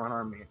be able to run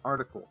our main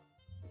article.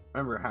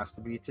 Remember, it has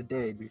to be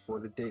today before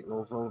the date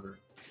rolls over.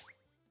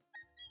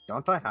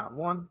 Don't I have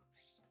one?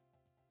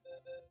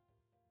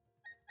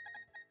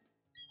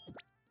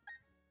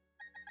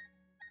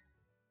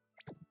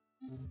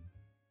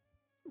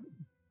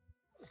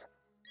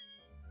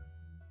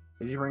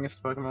 Did you bring us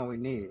the Pokemon we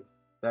need?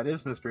 That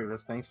is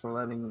Misdreavus. Thanks for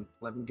letting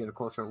me get a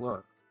closer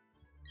look.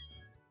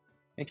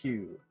 Thank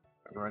you.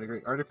 I write a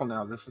great article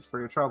now. This is for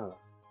your trouble.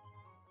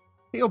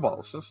 Heal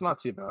balls. That's not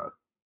too bad.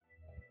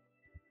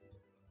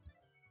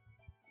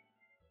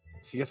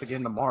 See us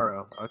again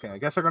tomorrow. Okay, I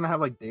guess they're gonna have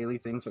like daily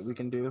things that we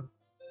can do.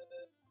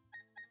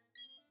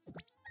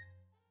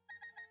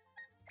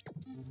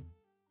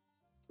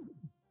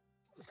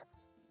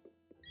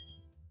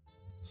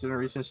 Student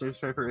Research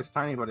newspaper is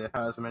tiny, but it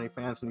has many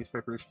fans.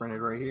 Newspaper is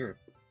printed right here.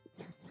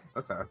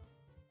 Okay.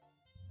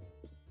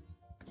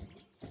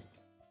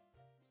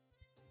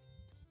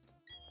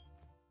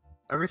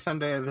 Every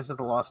Sunday I visit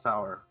the Lost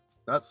Tower.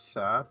 That's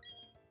sad.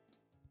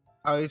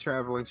 Howdy,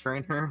 traveling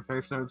trainer.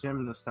 There's no gym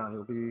in this town.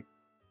 You'll be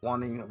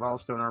wanting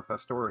Veilstone or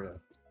Pastoria.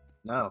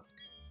 No.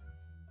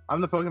 I'm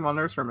the Pokemon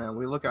nurseryman.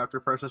 We look after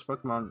precious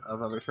Pokemon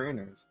of other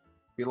trainers.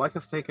 If you'd like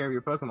us to take care of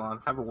your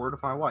Pokemon, have a word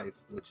with my wife,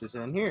 which is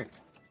in here.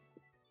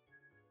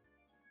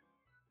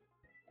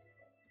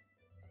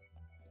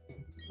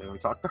 Then we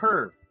talk to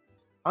her.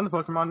 I'm the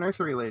Pokemon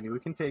nursery lady. We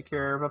can take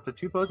care of up to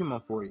 2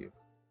 Pokemon for you.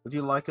 Would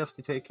you like us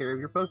to take care of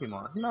your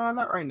Pokemon? No,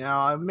 not right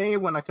now. I may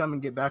when I come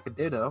and get back a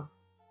Ditto.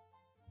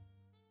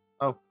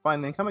 Oh,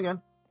 fine then. Come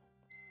again.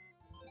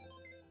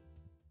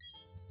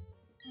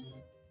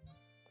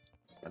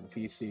 And the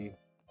PC.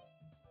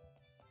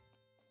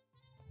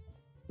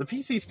 The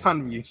PC's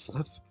kind of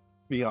useless,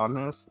 to be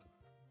honest.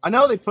 I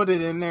know they put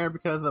it in there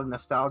because of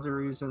nostalgia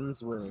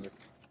reasons, where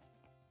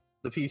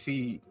the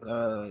PC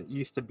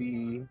used to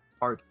be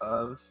part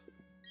of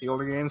the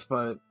older games,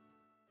 but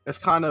it's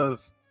kind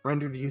of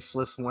rendered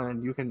useless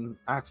when you can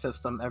access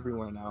them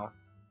everywhere now.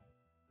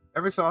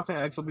 Every so often,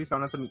 eggs will be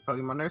found at the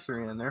Pokemon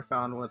nursery, and they're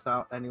found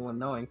without anyone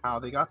knowing how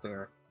they got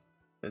there.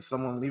 Is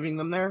someone leaving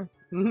them there?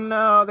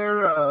 No,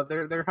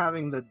 they're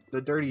having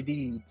the dirty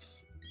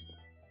deeds.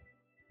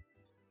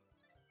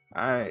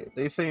 Alright,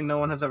 they say no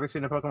one has ever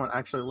seen a Pokemon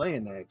actually lay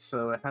an egg,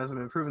 so it hasn't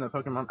been proven that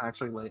Pokemon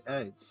actually lay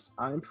eggs.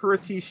 I'm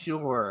pretty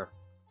sure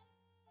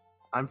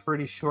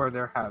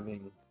they're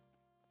having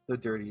the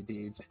dirty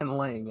deeds and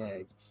laying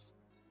eggs.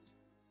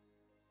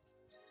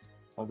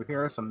 Over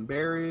here are some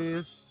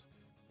berries.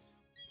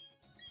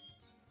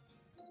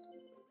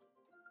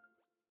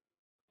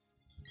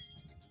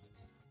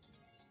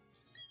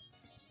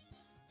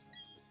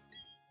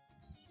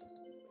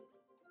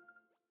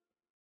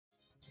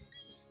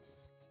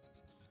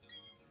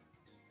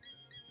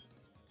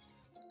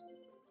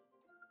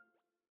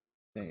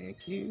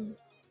 Thank you.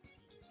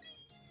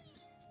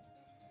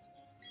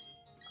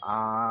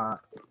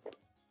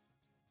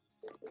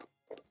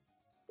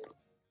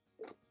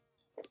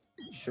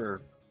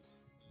 Sure.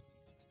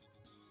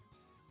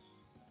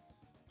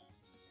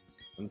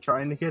 I'm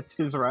trying to get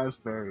these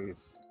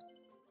raspberries.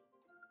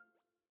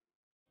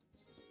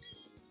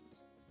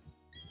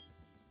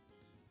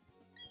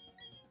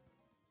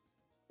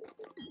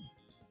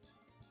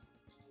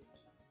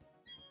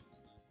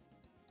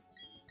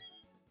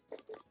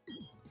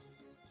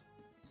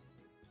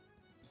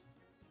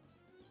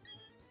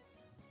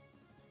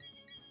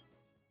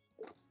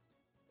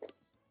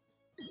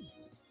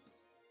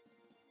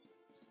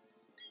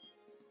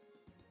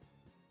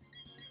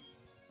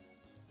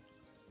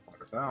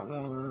 That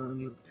one,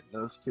 and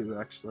those two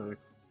actually.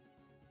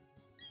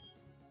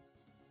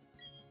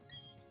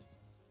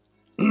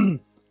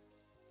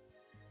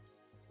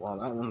 While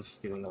that one's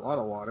getting a lot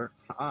of water,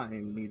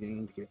 I'm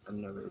needing to get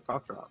another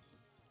cough drop.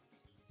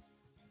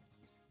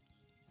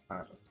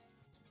 Alright.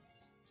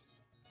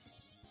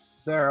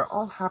 They're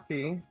all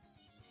happy.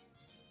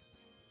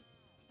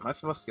 Am I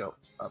supposed to go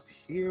up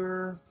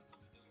here?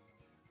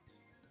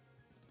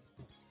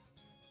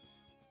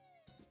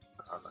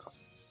 I don't know.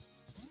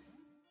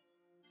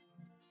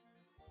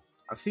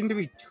 I seem to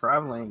be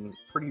traveling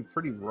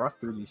pretty rough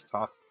through these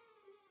tough,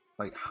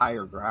 like,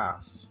 higher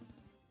grass.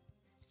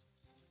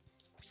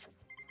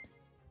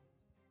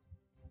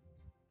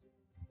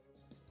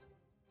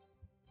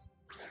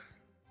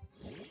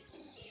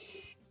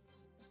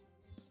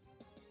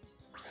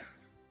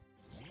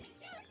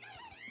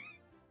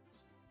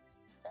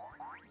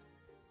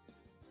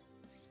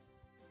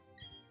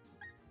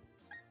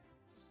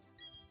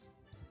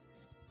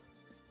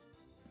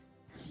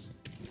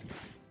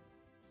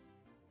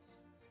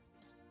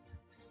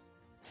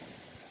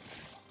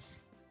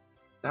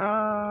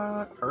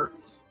 That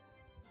hurts.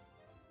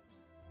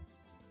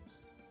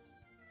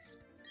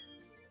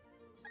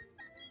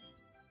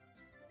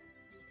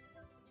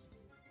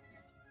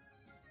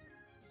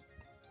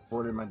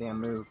 Avoided my damn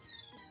move.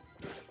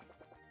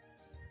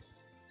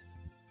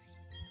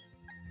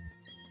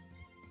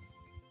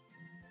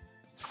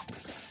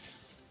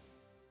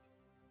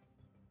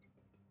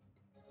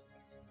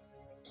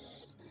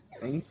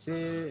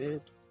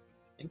 Fainted.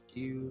 Thank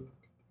you.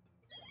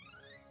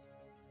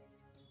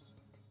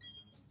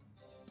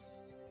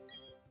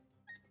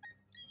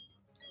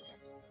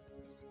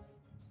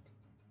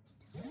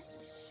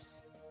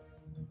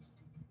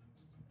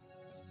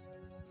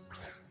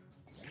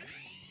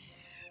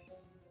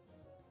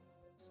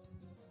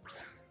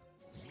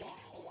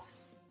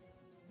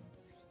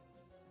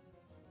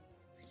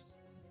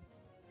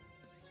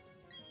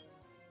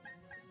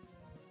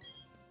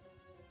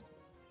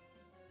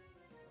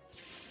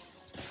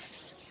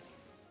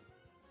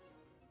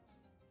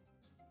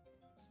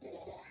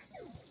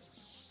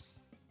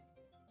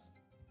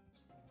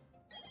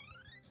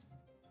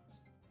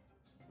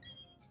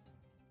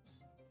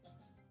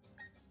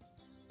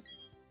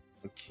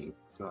 Keep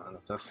going.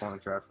 If that's one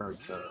draft her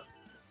to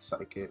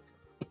psychic.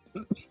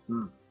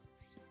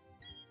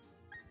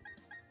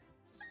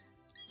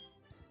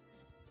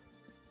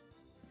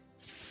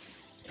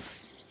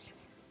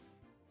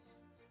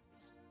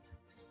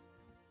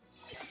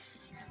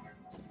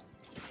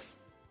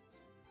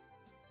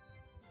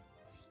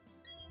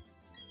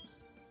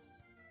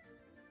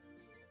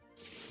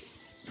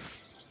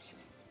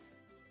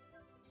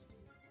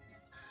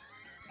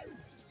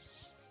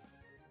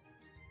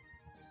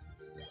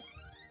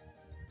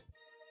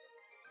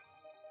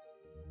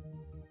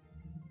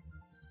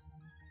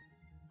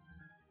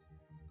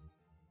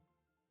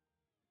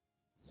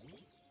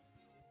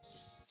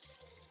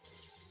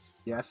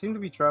 Yeah, I seem to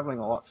be traveling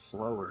a lot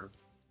slower.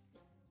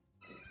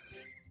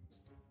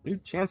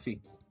 Dude, Chansey.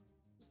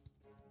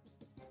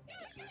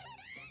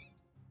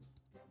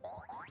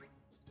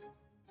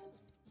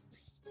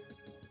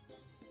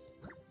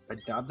 I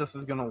doubt this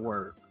is gonna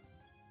work.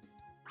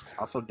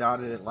 Also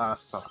doubted it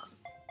last time.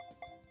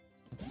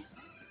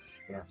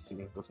 Yeah, see,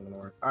 it wasn't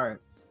gonna work. Alright.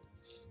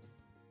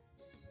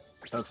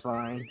 That's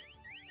fine.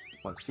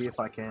 Let's see if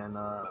I can,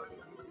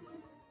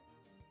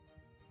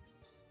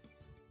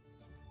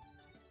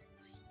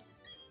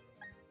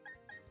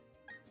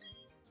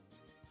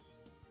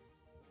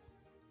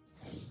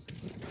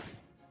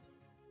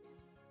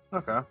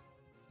 Okay.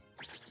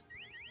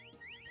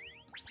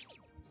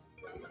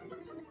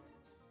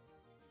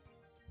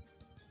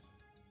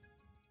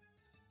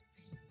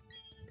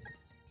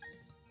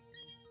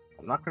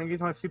 I'm not going to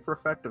use my super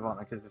effective on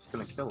it because it's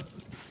going to kill it.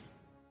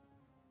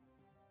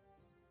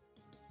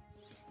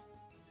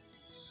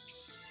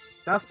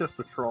 That's just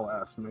a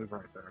troll-ass move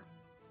right there.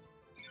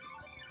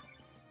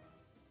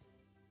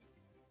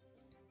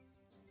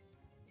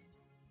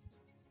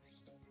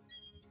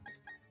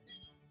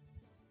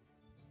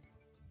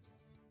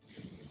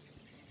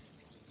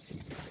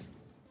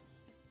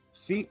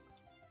 See?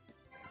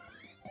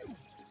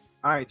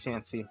 Alright,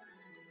 Chansey.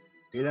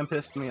 You done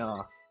pissed me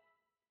off.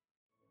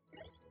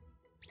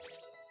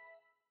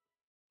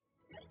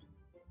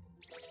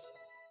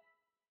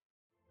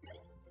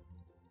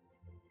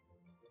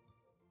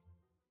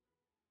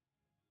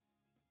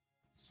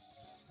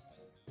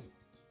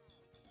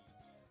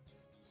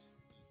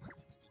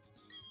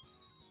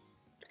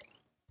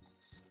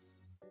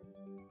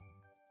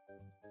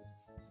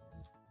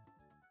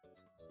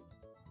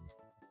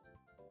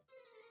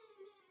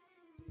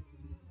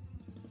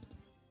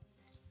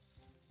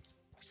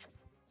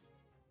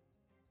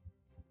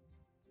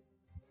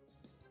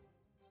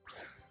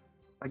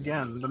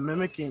 Again, the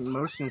mimicking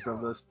motions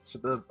of this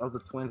of the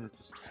twins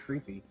is just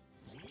creepy.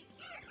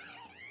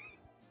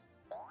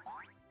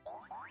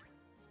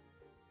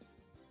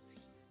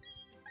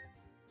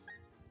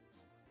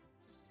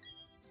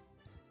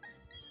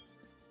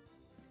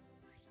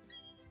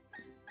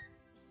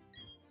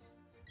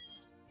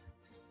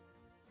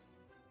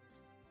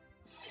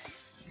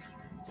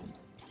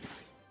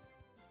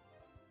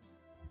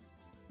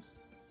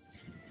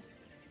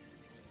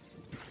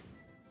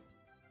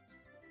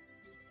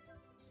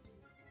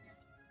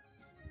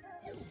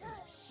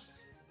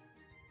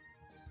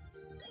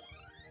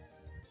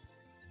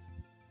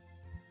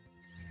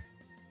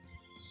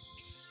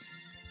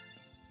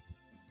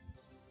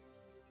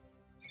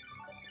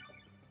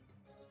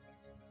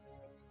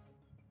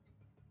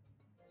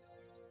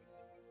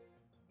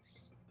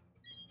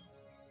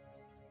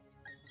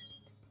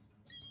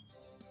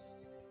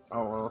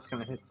 Oh, well, it's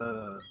gonna hit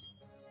the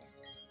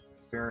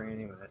fairy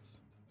anyways.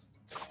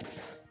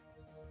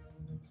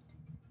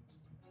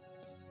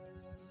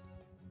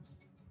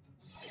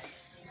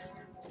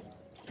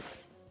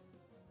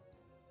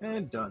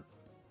 And done.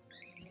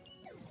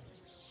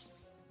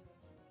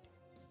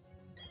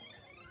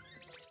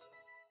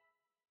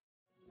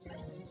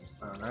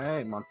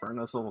 Alright,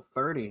 Monferno's level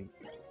 30.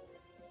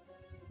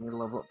 Need to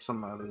level up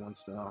some other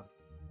ones still.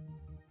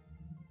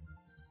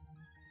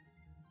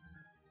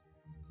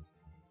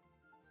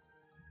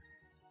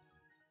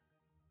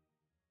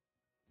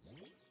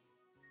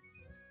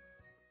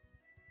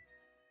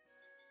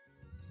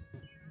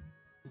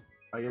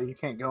 Oh yeah, you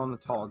can't go on the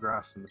tall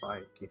grass in the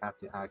bike. You have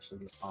to actually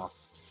get off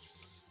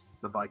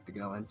the bike to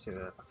go into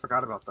it. I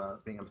forgot about that,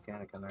 being a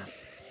mechanic in there.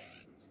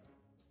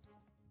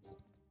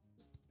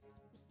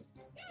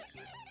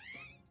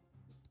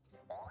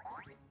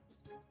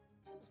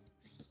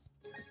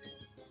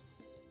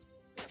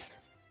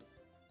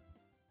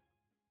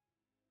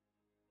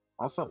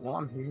 Also, while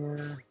I'm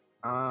here,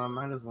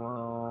 might as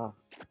well.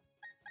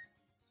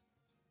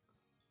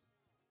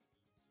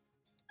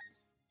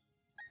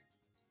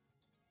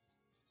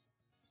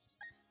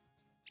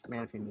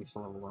 Man, if he needs to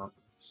level up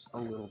just a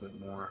little bit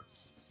more.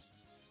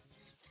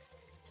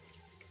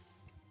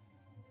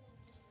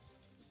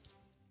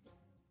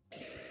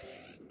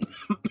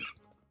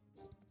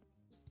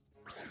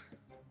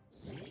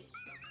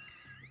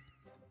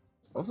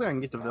 Hopefully, I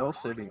can get to Veil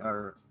City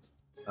or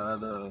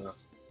the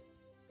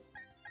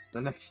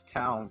next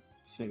town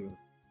soon.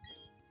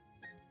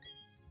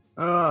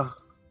 Ugh.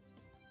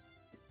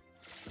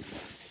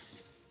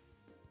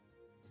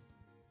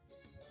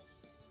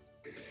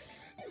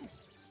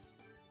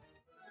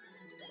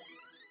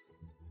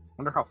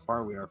 Wonder how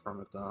far we are from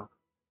it, though.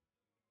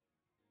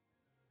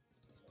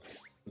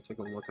 Let me take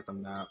a look at the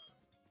map.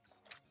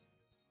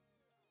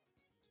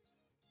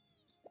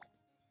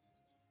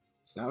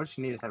 So now we just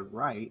need to head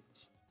right.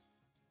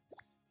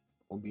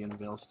 We'll be in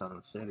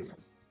Veilstone City.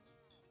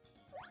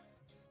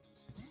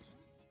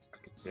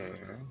 Right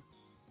there.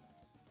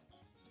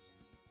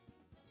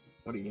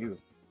 What are you?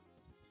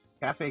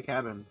 Cafe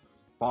Cabin.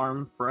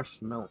 Farm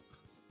fresh milk.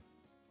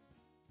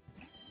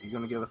 You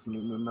gonna give us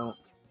new milk?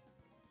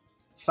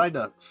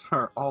 Psyducks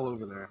are all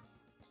over there.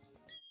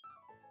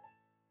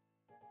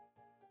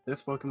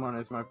 This Pokemon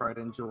is my pride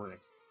and joy.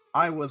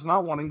 I was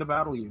not wanting to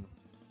battle you.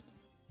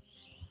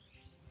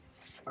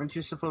 Aren't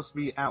you supposed to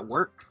be at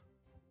work?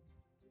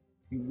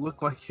 You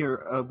look like you're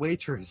a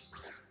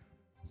waitress.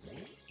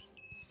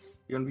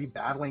 You're gonna be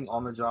battling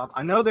on the job.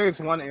 I know there's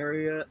one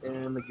area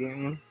in the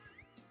game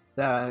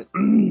that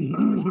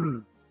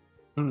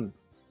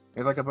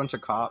there's like a bunch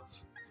of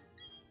cops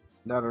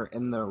that are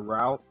in the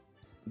route.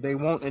 They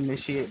won't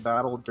initiate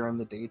battle during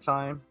the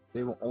daytime.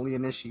 They will only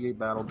initiate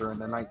battle during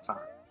the nighttime.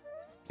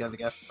 Because I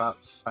guess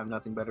cops have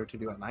nothing better to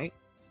do at night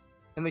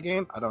in the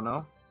game. I don't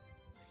know.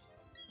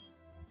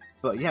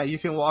 But yeah, you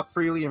can walk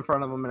freely in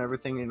front of them and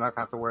everything. You're not going to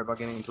have to worry about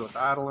getting into a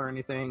battle or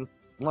anything.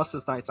 Unless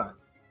it's nighttime.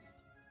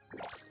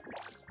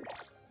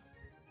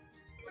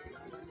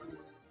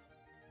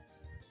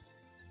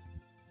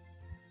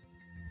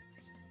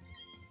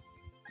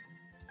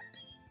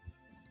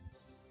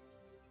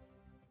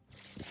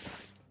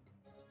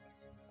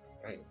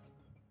 Right.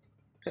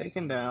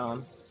 Taken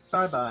down.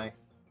 Bye-bye.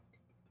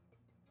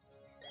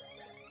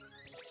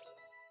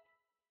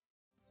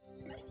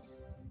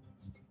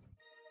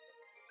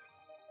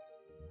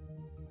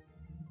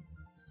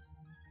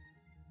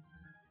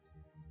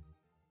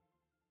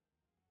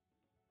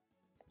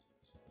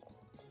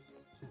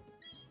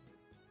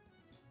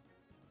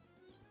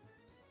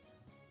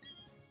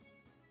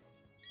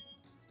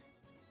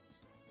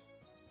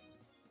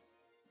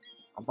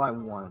 I'll buy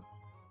one. I'm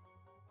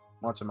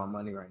watching my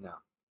money right now.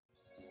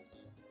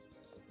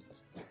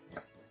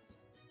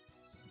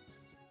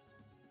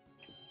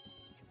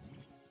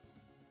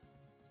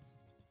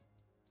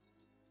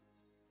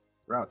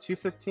 Route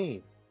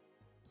 215.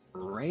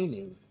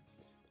 Raining.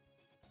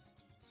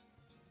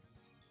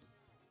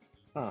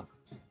 Huh.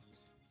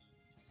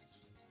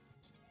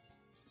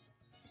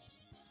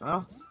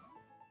 Well.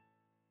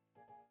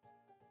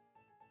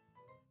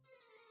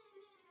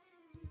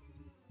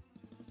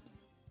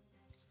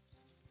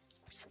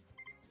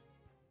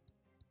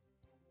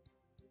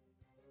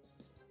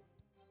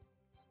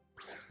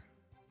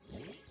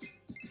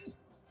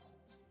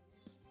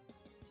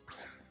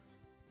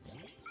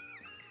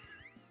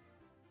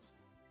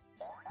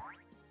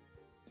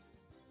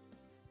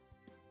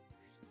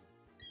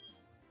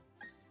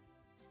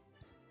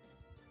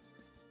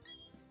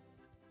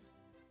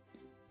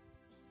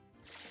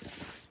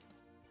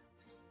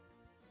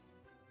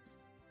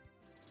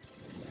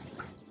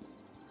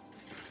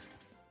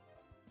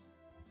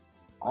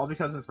 All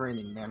because it's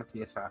raining,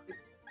 Manaphy is happy.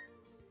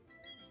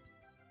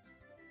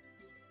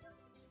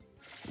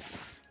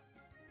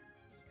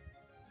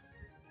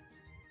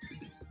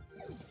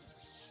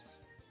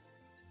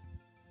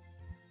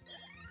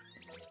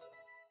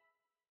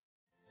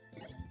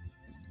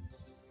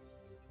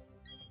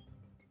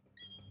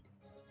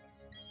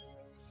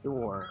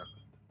 Sure.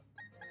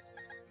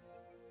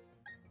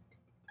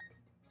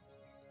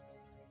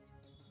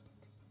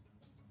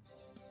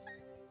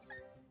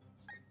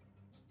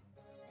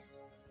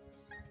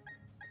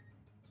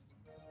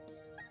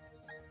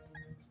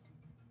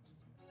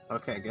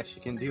 Okay, I guess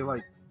you can do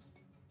like,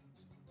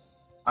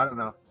 I don't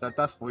know.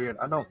 That's weird.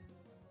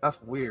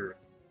 That's weird.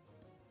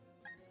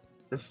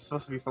 This is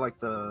supposed to be for like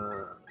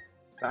the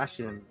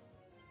fashion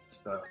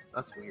stuff.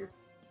 That's weird.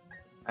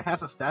 It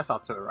has the stats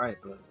off to the right,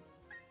 but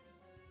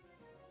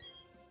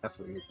that's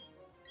weird.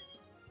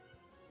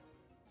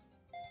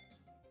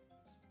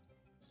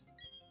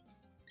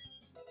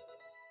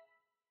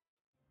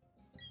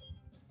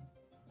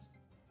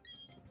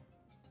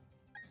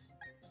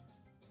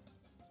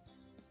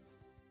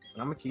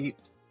 I'm gonna keep.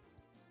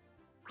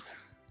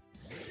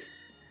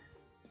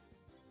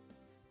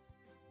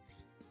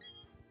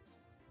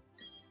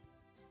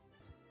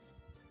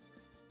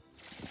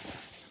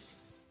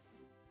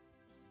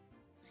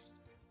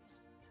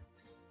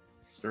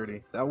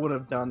 Sturdy. That would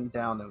have done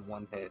down in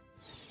one hit.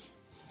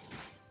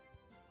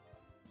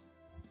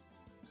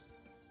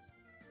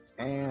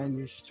 And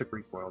you just took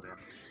recoil damage.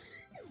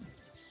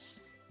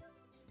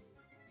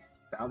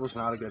 That was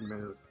not a good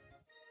move.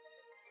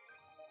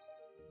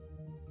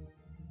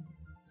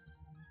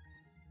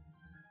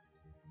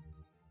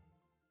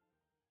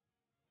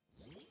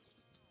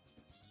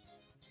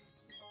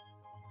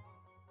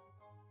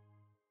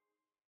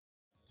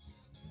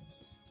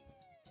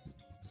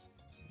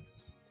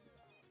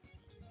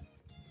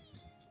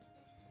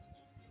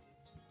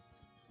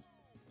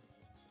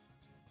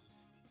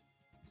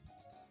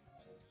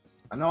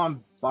 I know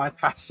I'm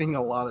bypassing a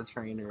lot of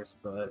trainers,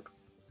 but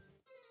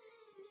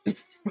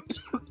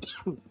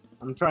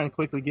I'm trying to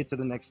quickly get to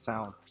the next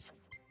town.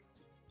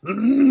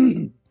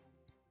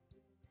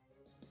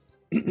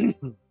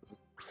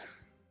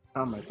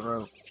 Oh, my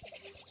throat.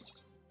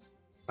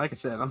 Like I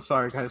said, I'm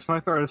sorry, guys. My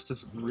throat is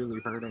just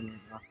really hurting right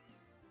now.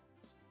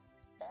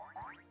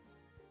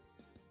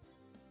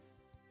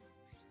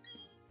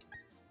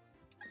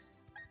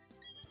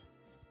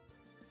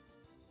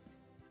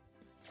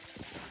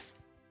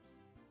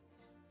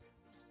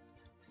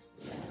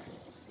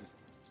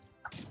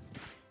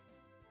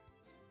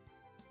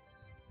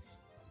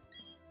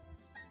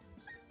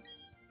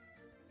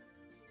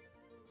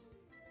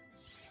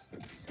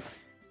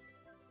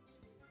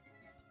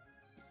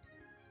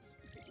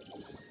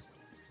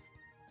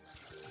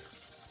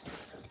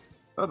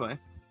 Bye-bye.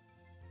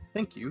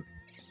 Thank you.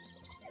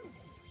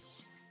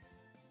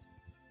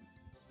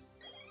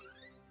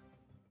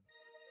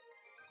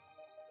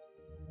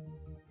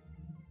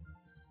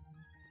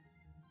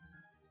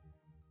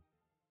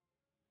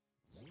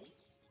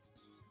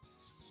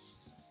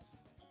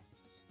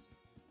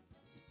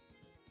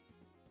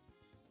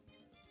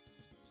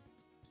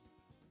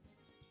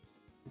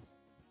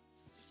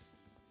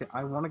 See,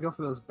 I want to go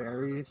for those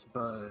berries, but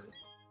I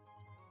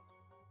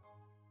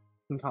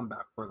can come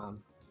back for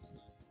them.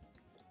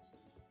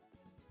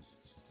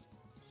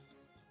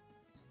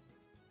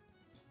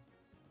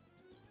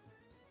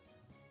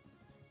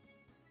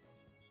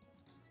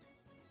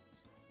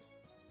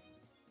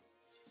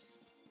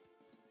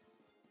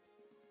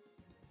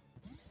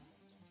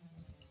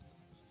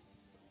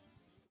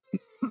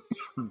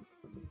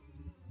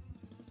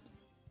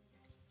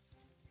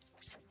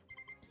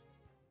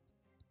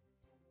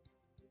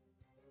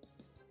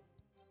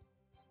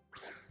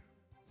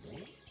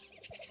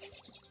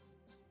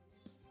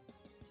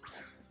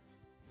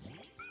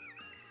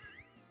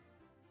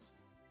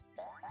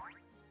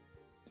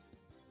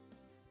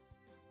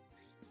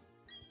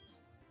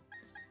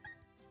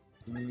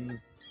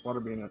 Water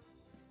bean it.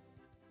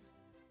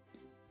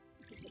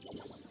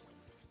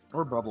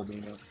 Or bubble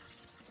bean it.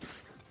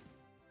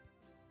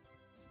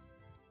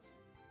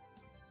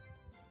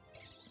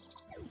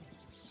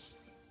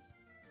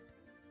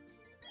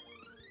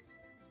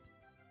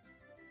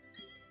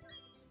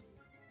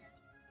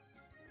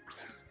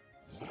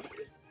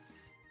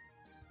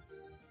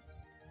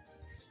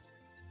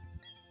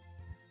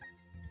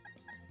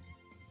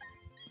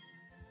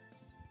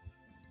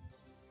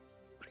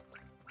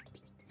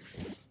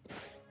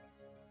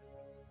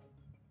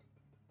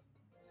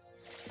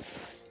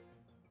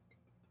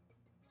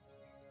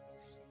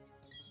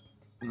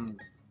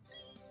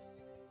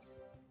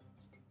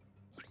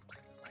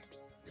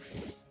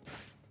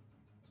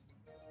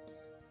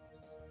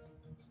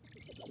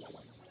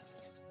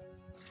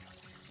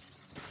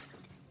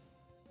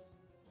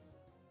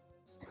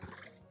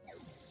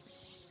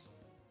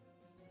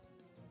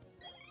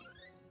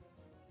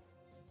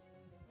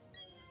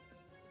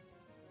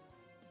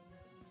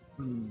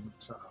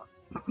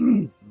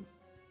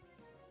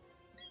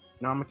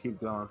 Now I'm gonna keep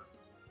going.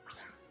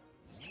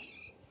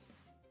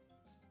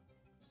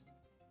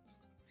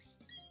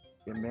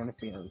 Get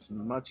Manaphy as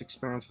much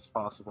experience as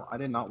possible. I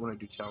did not want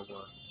to do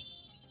Chalwa.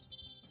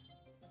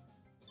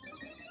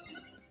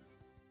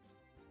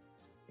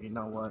 You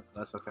know what?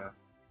 That's okay.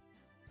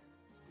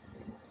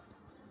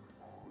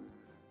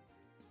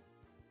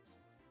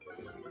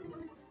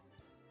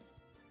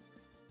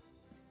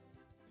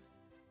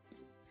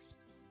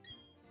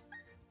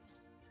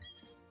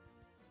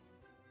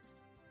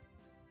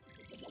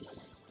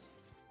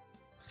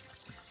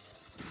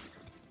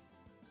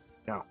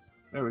 Now,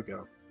 there we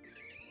go.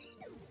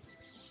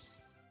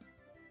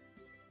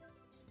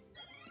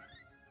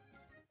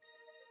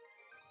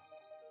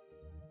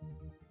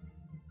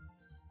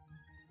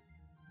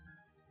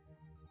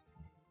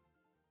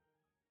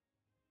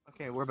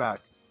 Okay, we're back.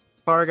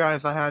 Sorry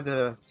guys, I had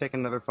to take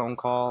another phone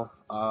call.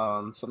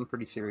 Something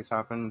pretty serious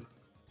happened.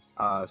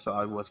 So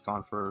I was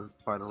gone for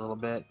quite a little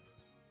bit.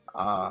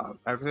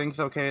 Everything's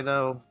okay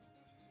though.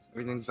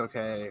 Everything's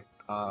okay.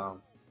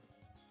 I'm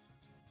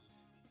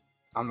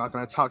not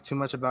gonna talk too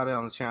much about it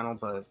on the channel,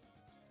 but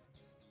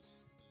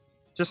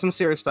just some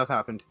serious stuff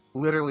happened.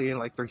 Literally in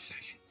like 3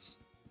 seconds.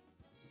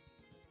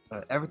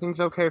 Everything's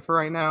okay for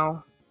right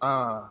now.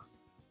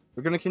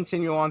 We're gonna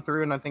continue on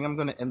through, and I think I'm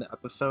gonna end the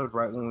episode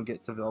right when we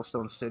get to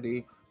Veilstone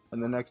City,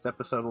 and the next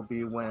episode will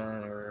be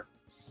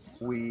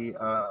we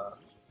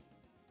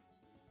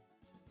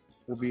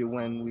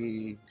when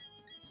we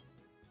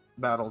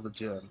battle the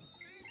gym.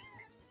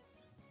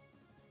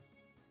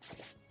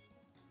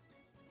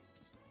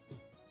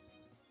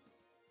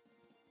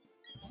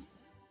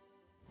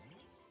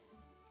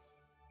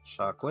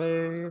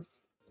 Shockwave.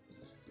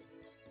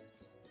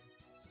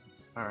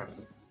 Alright.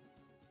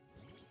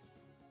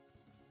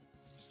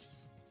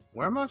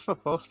 Where am I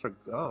supposed to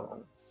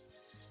go?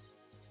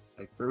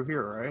 Like through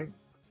here, right?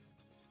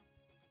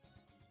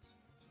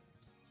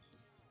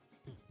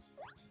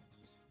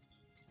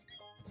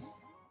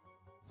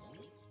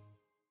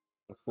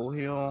 A full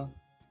heal.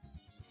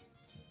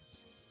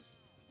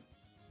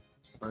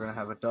 We're gonna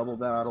have a double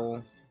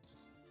battle.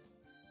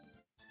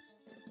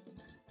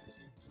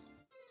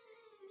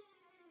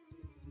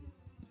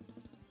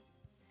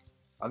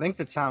 I think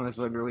the town is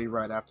literally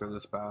right after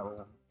this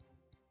battle.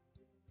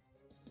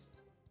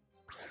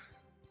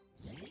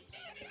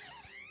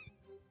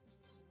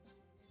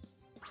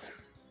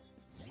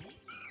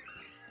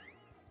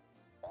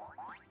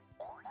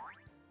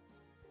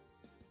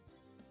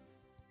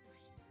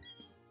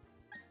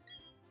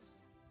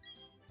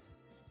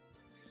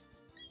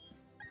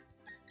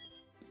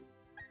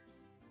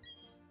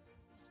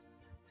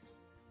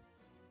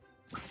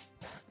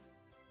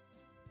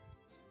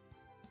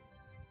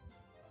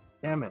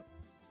 Damn it.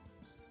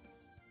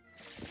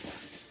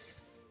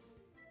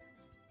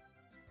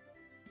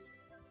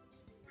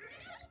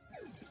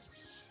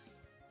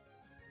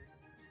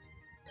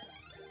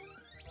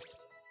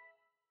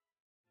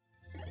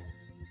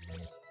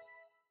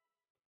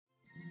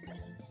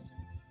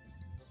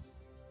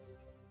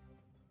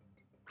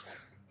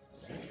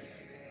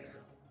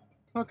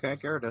 Okay,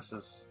 Gyarados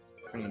is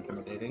pretty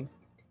intimidating.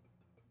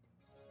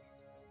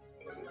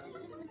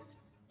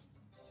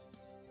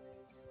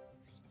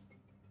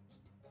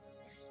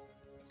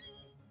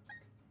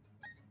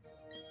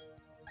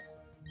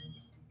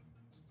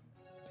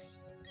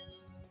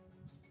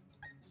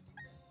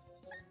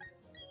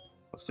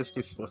 Let's just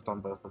do Swift on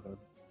both of them.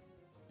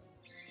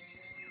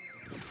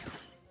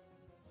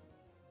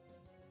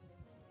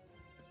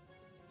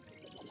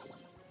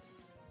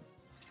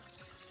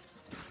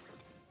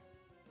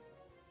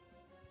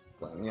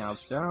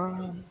 Meow's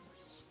down.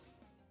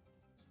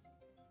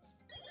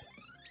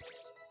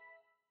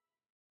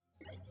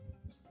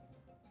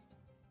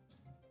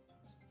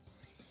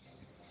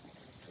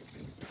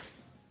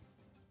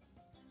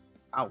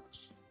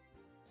 Ouch.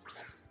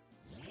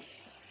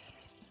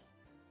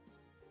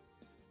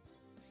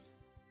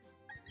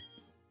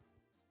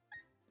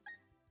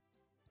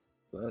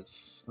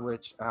 Let's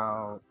switch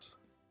out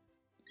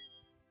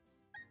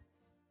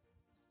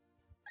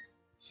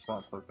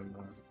Swamp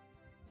Pokemon.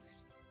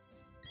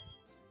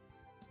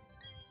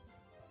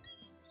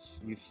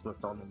 Let's use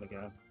Swift on them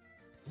again.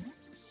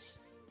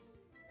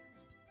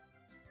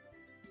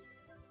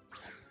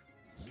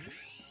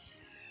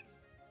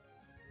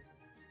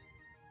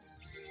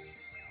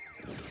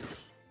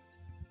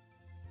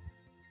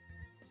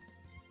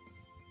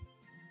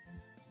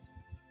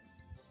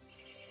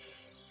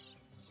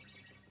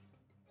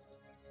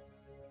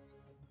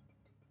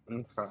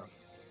 Okay.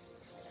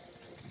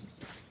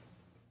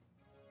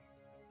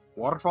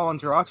 Waterfall and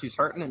Jirachi's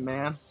hurting it,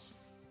 man.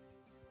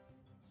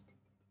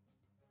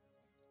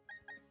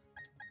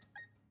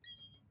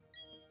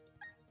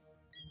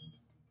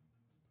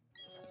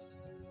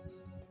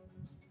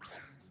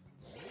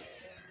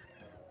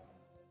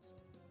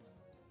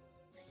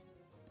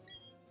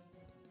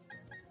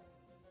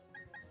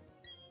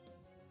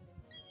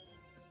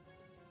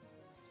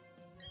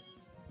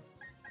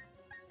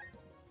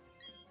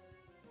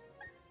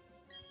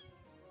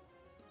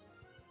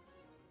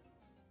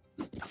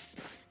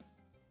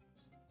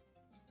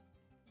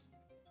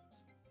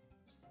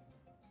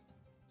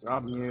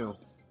 Job Mew.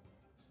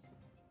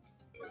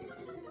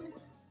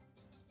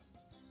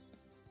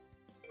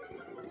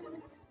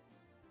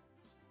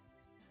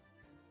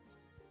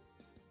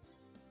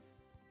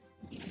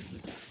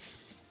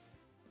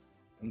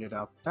 Ended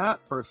out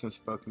that person's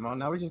Pokemon.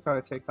 Now we just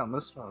gotta take down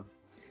this one.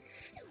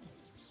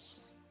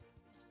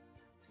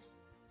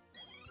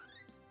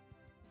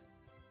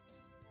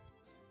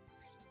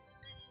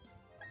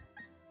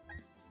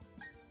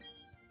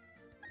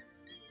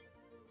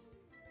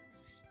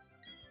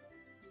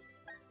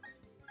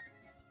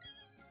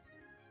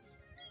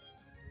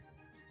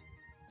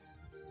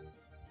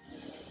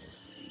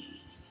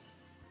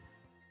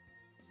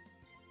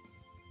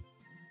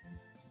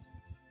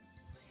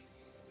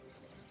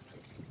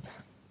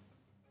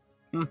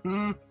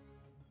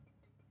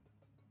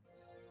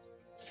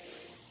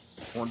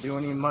 Won't do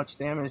any much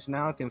damage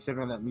now,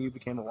 considering that Mew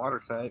became a water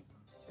type.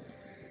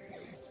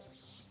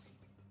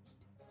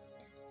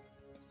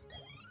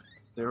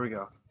 There we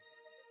go.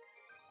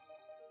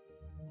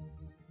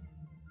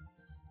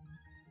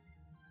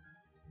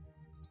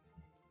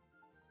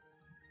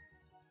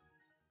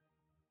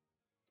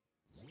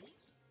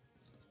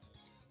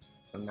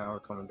 And now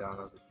we're coming down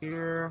over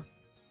here.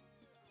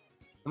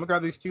 I'm gonna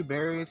grab these 2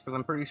 berries because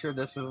I'm pretty sure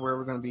this is where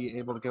we're gonna be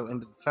able to go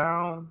into the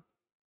town.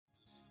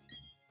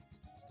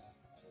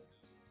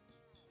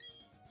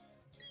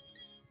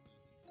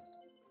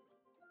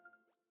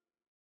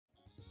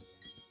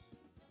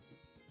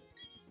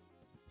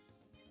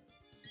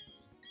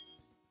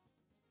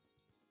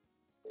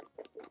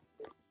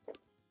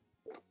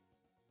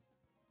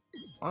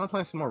 I want to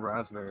plant some more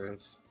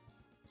raspberries.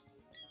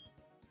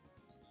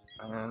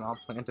 And I'll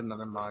plant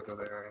another mango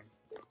berry.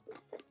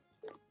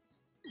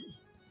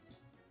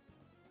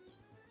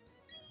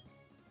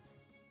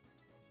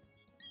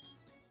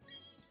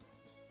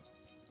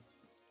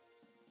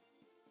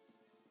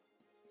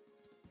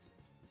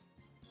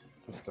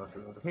 Let's go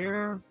through over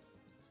here.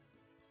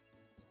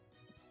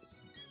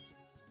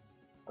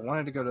 I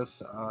wanted to go to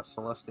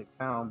Celestic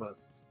Town, but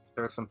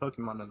there are some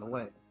Pokemon in the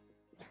way.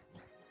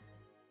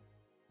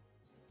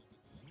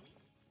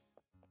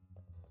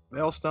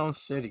 Veilstone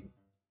City.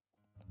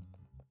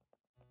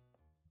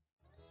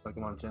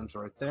 Pokemon gyms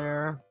right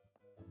there.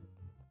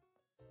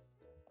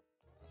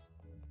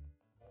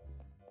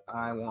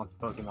 I want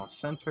the Pokemon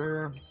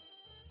Center.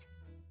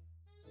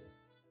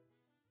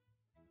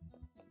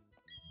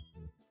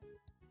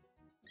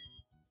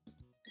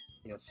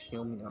 Yes,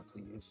 heal me up,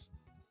 please.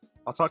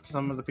 I'll talk to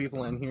some of the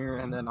people in here,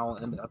 and then I'll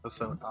end the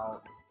episode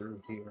out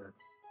through here.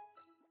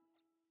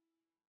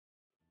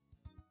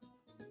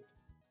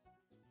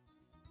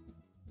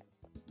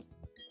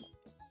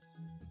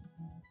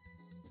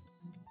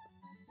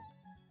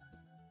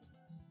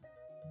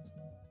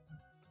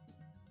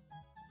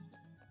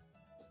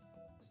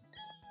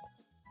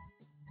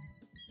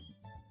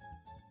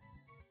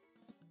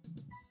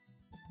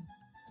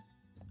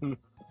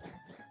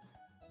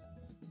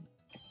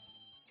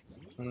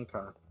 Okay.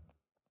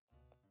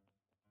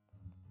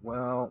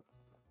 Well,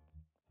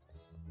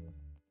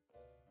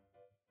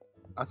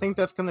 I think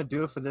that's gonna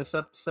do it for this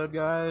episode,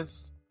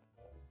 guys.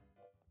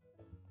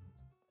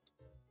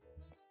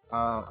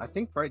 I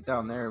think right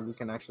down there we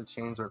can actually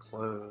change our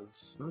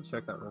clothes. Let me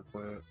check that real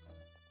quick.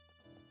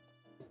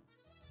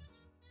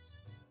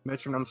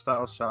 Metronome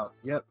style shop.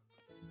 Yep.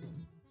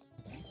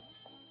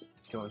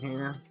 Let's go in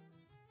here.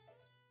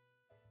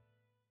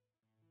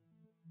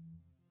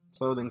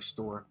 Clothing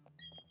store.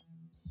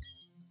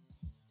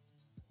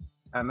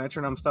 At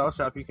Metronome Style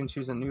Shop, you can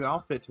choose a new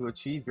outfit to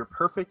achieve your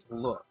perfect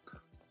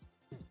look.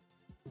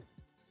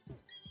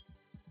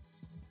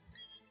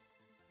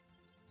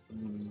 I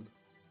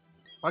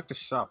like to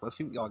shop. Let's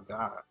see what y'all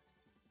got.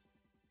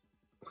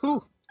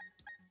 Whew!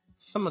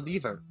 Some of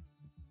these are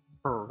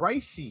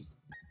pricey.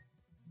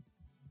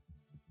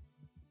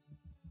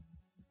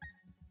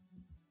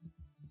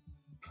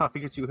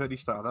 Pikachu hoodie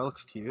style. That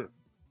looks cute.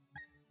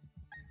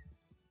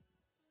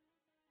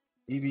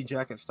 EV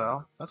jacket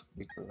style. That's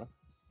pretty cool.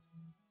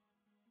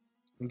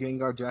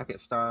 Gengar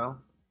jacket style.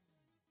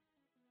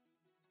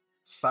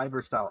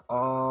 Cyber style.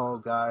 Oh,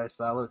 guys,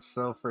 that looks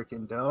so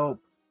freaking dope.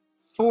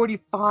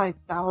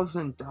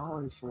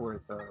 $45,000 for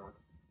it, though.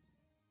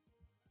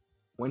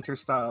 Winter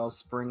style,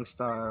 spring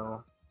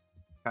style,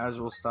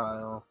 casual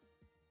style,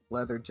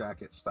 leather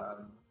jacket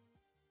style.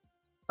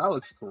 That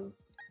looks cool.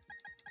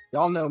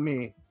 Y'all know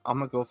me. I'm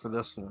gonna go for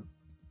this one.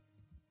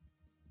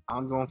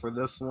 I'm going for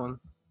this one.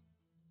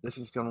 This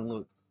is gonna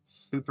look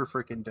super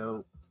freaking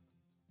dope.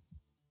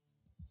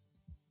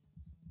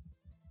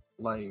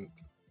 Like,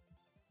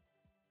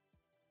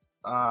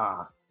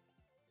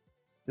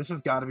 this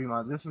is gonna be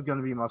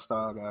my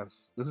style,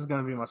 guys. This is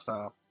gonna be my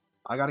style.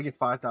 I gotta get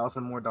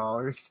 $5,000 more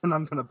dollars, and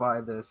I'm gonna buy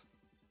this.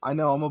 I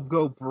know I'm gonna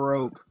go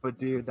broke, but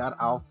dude, that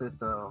outfit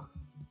though.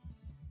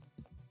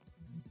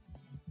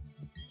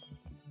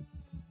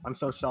 I'm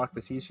so shocked.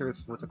 The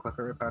t-shirts with the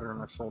Clefairy pattern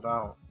are sold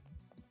out.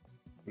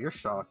 You're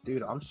shocked,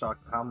 dude. I'm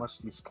shocked how much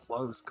these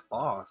clothes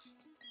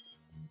cost.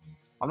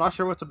 I'm not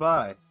sure what to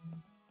buy.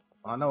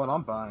 I know what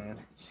I'm buying.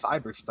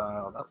 Cyber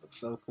style. That looks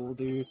so cool,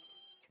 dude.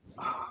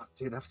 Oh,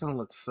 dude, that's gonna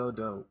look so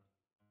dope.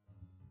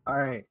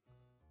 Alright.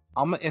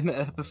 I'm gonna end the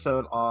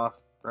episode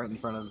off right in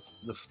front of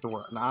the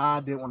store. Nah,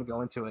 I didn't want to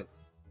go into it.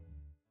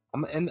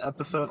 I'm gonna end the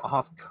episode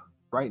off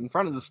right in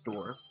front of the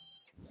store.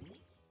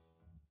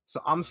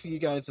 So I'm gonna see you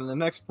guys in the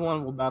next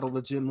one. We'll battle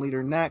the gym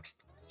leader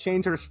next.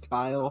 Change her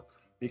style,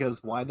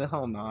 because why the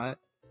hell not?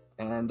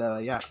 And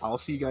yeah, I'll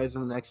see you guys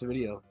in the next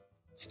video.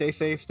 Stay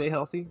safe, stay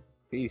healthy.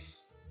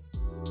 Peace.